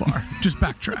too far. Just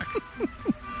backtrack.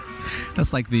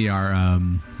 That's like the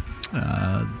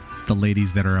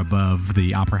ladies that are above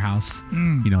the Opera House.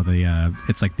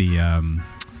 It's like the...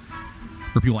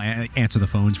 where people answer the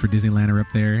phones for Disneyland are up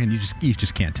there, and you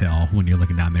just can't tell when you're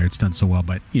looking down there. It's done so well,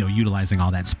 but utilizing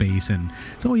all that space, and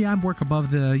so I work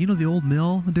above the the old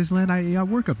mill in Disneyland. I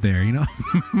work up there.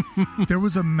 There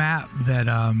was a map that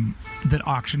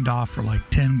auctioned off for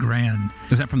 $10,000.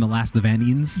 Was that from the Van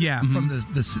Eatons? Yeah, from the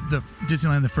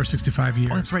Disneyland the first 65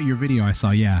 years. Oh, that's right, your video I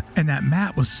saw. Yeah, and that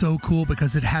map was so cool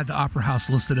because it had the Opera House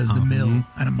listed as the mill, and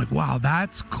I'm like, wow,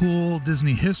 that's cool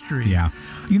Disney history. Yeah,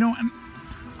 and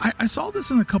I saw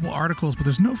this in a couple articles, but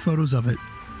there's no photos of it.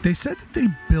 They said that they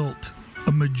built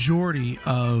a majority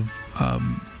of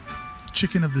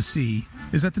Chicken of the Sea.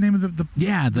 Is that the name of the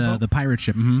the pirate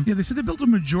ship. Mm-hmm. Yeah, they said they built a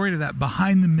majority of that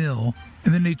behind the mill,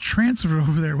 and then they transferred it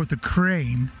over there with a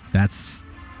crane. That's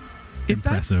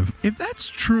impressive. If that's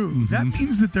true, that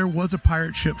means that there was a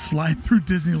pirate ship flying through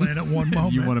Disneyland at one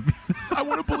moment. I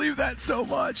want to believe that so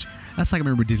much. That's like, I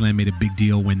remember Disneyland made a big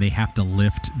deal when they have to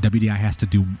lift, WDI has to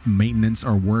do maintenance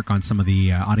or work on some of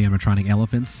the audio-animatronic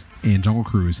elephants in Jungle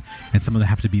Cruise, and some of them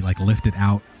have to be like lifted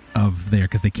out of there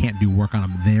because they can't do work on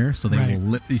them there, so they will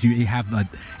lift. You have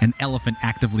an elephant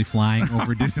actively flying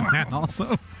over Disneyland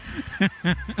also.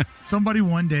 Somebody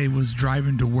one day was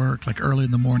driving to work like early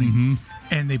in the morning,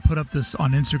 and they put up this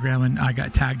on Instagram, and I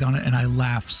got tagged on it, and I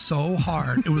laughed so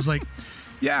hard. It was like,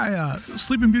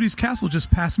 Sleeping Beauty's castle just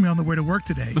passed me on the way to work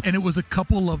today, and it was a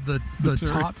couple of the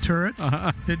top turrets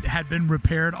that had been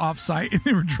repaired off-site, and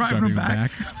they were driving them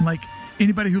back. Like,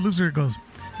 anybody who lives there goes,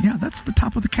 yeah, that's the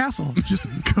top of the castle. Just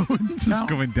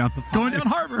going down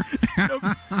harbor.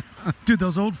 Dude,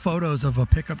 those old photos of a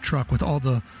pickup truck with all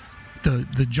the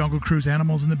Jungle Cruise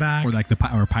animals in the back, or like the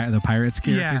pirates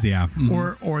characters,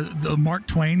 or the Mark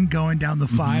Twain going down the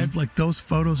 5. Like, those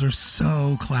photos are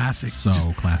so classic.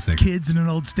 Classic. Kids in an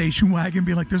old station wagon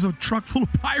being like, "There's a truck full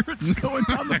of pirates going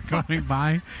down the 5." Going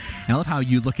by. And I love how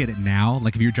you look at it now.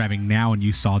 Like, if you're driving now and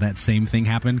you saw that same thing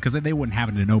happen, because they wouldn't have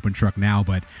it in an open truck now,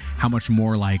 but how much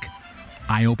more like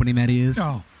eye-opening that is.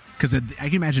 Oh. Because I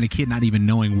can imagine a kid not even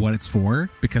knowing what it's for,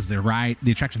 because the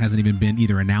attraction hasn't even been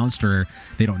either announced or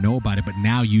they don't know about it. But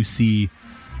now you see,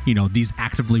 these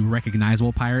actively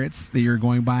recognizable pirates that you're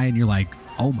going by, and you're like,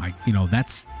 oh my,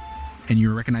 that's, and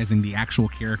you're recognizing the actual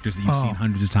characters that you've seen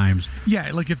hundreds of times. Yeah,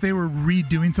 like if they were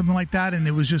redoing something like that and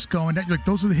it was just going down, like,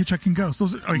 those are the Hitchhiking Ghosts.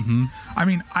 Those are, I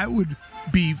mean, I would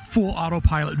be full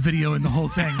autopilot video in the whole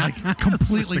thing, like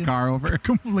completely the car over.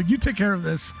 Like, you take care of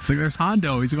this. So there's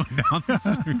Hondo. He's going down the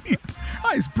street.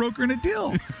 He's brokering a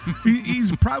deal.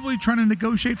 He's probably trying to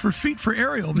negotiate for feet for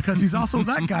Ariel, because he's also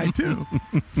that guy too.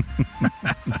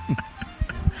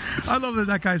 I love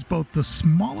that guy's both the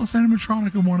smallest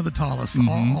animatronic and one of the tallest,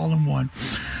 all in one.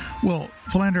 Well,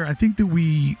 Philander, I think that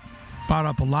we brought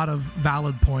up a lot of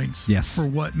valid points for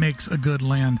what makes a good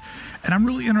land, and I'm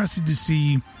really interested to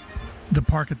see the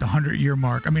park at the 100-year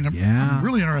mark. I mean, I'm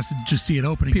really interested to just see it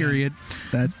open again. Period.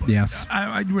 Yes.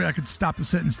 I could stop the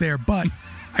sentence there, but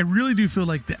I really do feel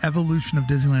like the evolution of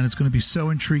Disneyland is going to be so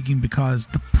intriguing, because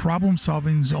the problem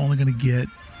solving is only going to get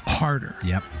harder.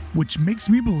 Yep. Which makes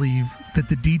me believe that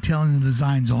the detailing and the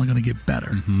design is only going to get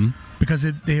better. Because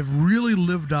they have really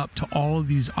lived up to all of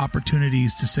these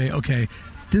opportunities to say, okay,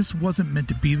 this wasn't meant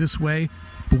to be this way,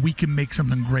 but we can make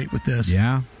something great with this.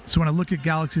 Yeah. So when I look at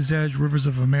Galaxy's Edge, Rivers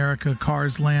of America,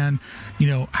 Cars Land,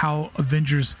 how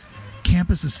Avengers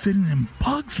Campus is fitting in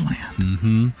Bugs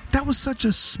Land. That was such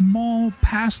a small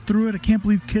pass through it. I can't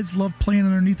believe kids love playing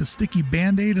underneath a sticky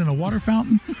Band-Aid in a water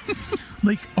fountain.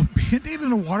 Like, a Band-Aid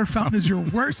in a water fountain is your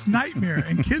worst nightmare.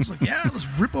 And kids are like, yeah, let's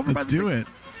rip over by the do it.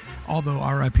 Although,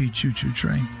 R.I.P. Choo Choo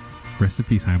Train. Rest in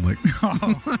peace, Heimlich.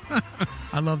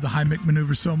 I love the Heimlich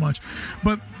maneuver so much.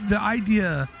 But the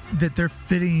idea that they're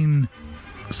fitting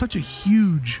such a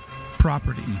huge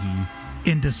property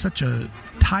into such a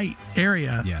tight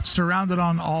area, surrounded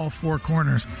on all 4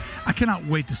 corners, I cannot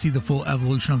wait to see the full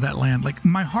evolution of that land. Like,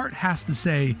 my heart has to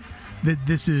say that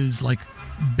this is like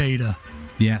beta.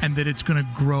 Yes. And that it's going to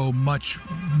grow much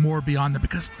more beyond that,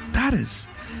 because that is,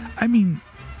 I mean,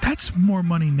 that's more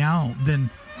money now than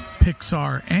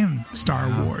Pixar and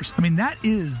Star Wars. I mean, that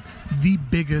is the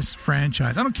biggest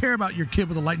franchise. I don't care about your kid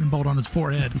with a lightning bolt on his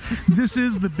forehead. This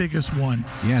is the biggest one.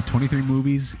 Yeah, 23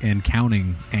 movies and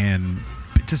counting, and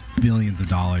just billions of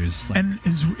dollars. And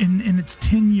in its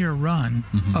 10-year run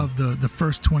of the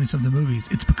first 20-something movies,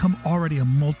 it's become already a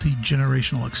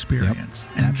multi-generational experience.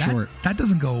 Yep. And short. That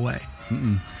doesn't go away.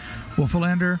 Well,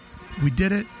 Philander, we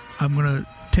did it. I'm going to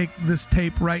take this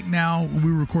tape right now.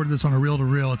 We recorded this on a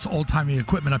reel-to-reel. It's old-timey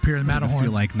equipment up here in Matterhorn. I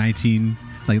feel like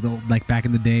like back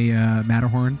in the day,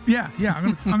 Matterhorn. Yeah.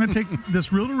 I'm gonna take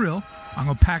this reel-to-reel. I'm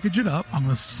gonna package it up. I'm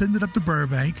gonna send it up to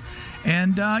Burbank,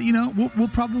 and we'll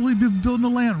probably be building a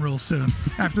land real soon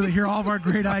after they hear all of our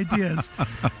great ideas.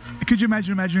 Could you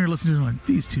imagine you're listening to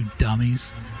these two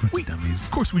dummies? Dummies.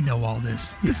 Of course, we know all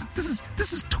this. Yeah.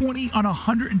 This is 20 on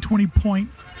 120 point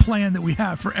plan that we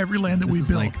have for every land that we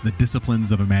build. Like the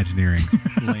disciplines of Imagineering,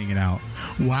 laying it out.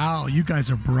 Wow, you guys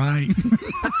are bright.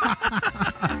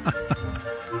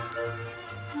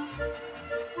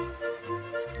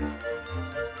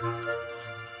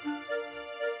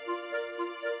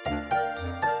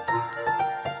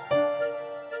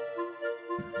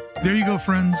 There you go,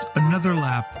 friends. Another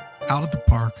lap out at the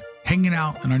park, hanging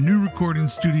out in our new recording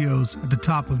studios at the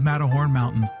top of Matterhorn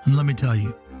Mountain. And let me tell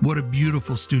you, What a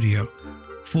beautiful studio.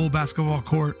 Full basketball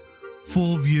court,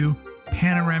 full view,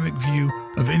 panoramic view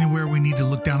of anywhere we need to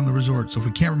look down on the resort. So if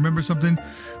we can't remember something,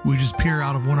 we just peer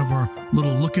out of one of our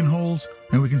little looking holes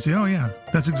and we can say, oh yeah,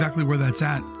 that's exactly where that's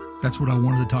at. That's what I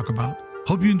wanted to talk about.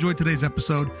 Hope you enjoyed today's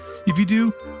episode. If you do,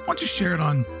 why don't you share it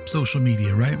on social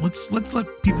media, right? Let's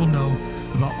let people know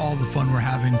about all the fun we're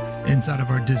having inside of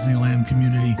our Disneyland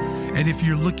community. And if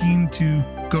you're looking to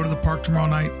go to the park tomorrow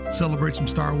night, celebrate some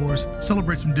Star Wars,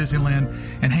 celebrate some Disneyland,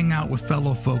 and hang out with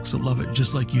fellow folks that love it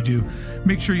just like you do,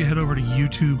 make sure you head over to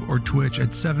YouTube or Twitch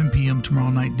at 7 p.m.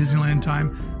 tomorrow night, Disneyland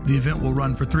time. The event will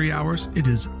run for 3 hours. It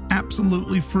is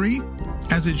absolutely free,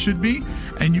 as it should be.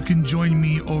 And you can join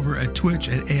me over at Twitch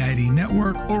at AID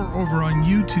Network or over on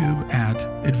YouTube at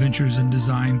Adventures in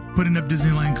Design, putting up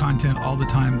Disneyland content all the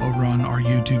time over on our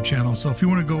YouTube channel. So if you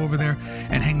want to go over there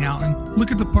and hang out and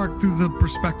look at the park through the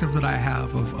perspective that I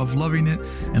have of loving it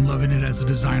and loving it as a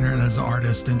designer and as an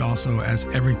artist and also as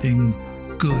everything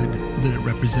good that it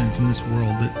represents in this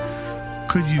world that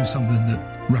could use something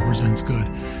that represents good.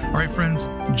 All right, friends,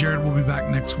 Jared will be back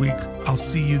next week. I'll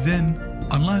see you then,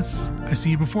 unless I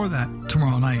see you before that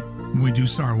tomorrow night when we do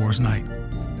Star Wars night.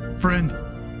 Friend,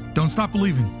 don't stop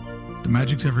believing. The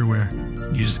magic's everywhere.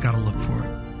 You just got to look for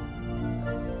it.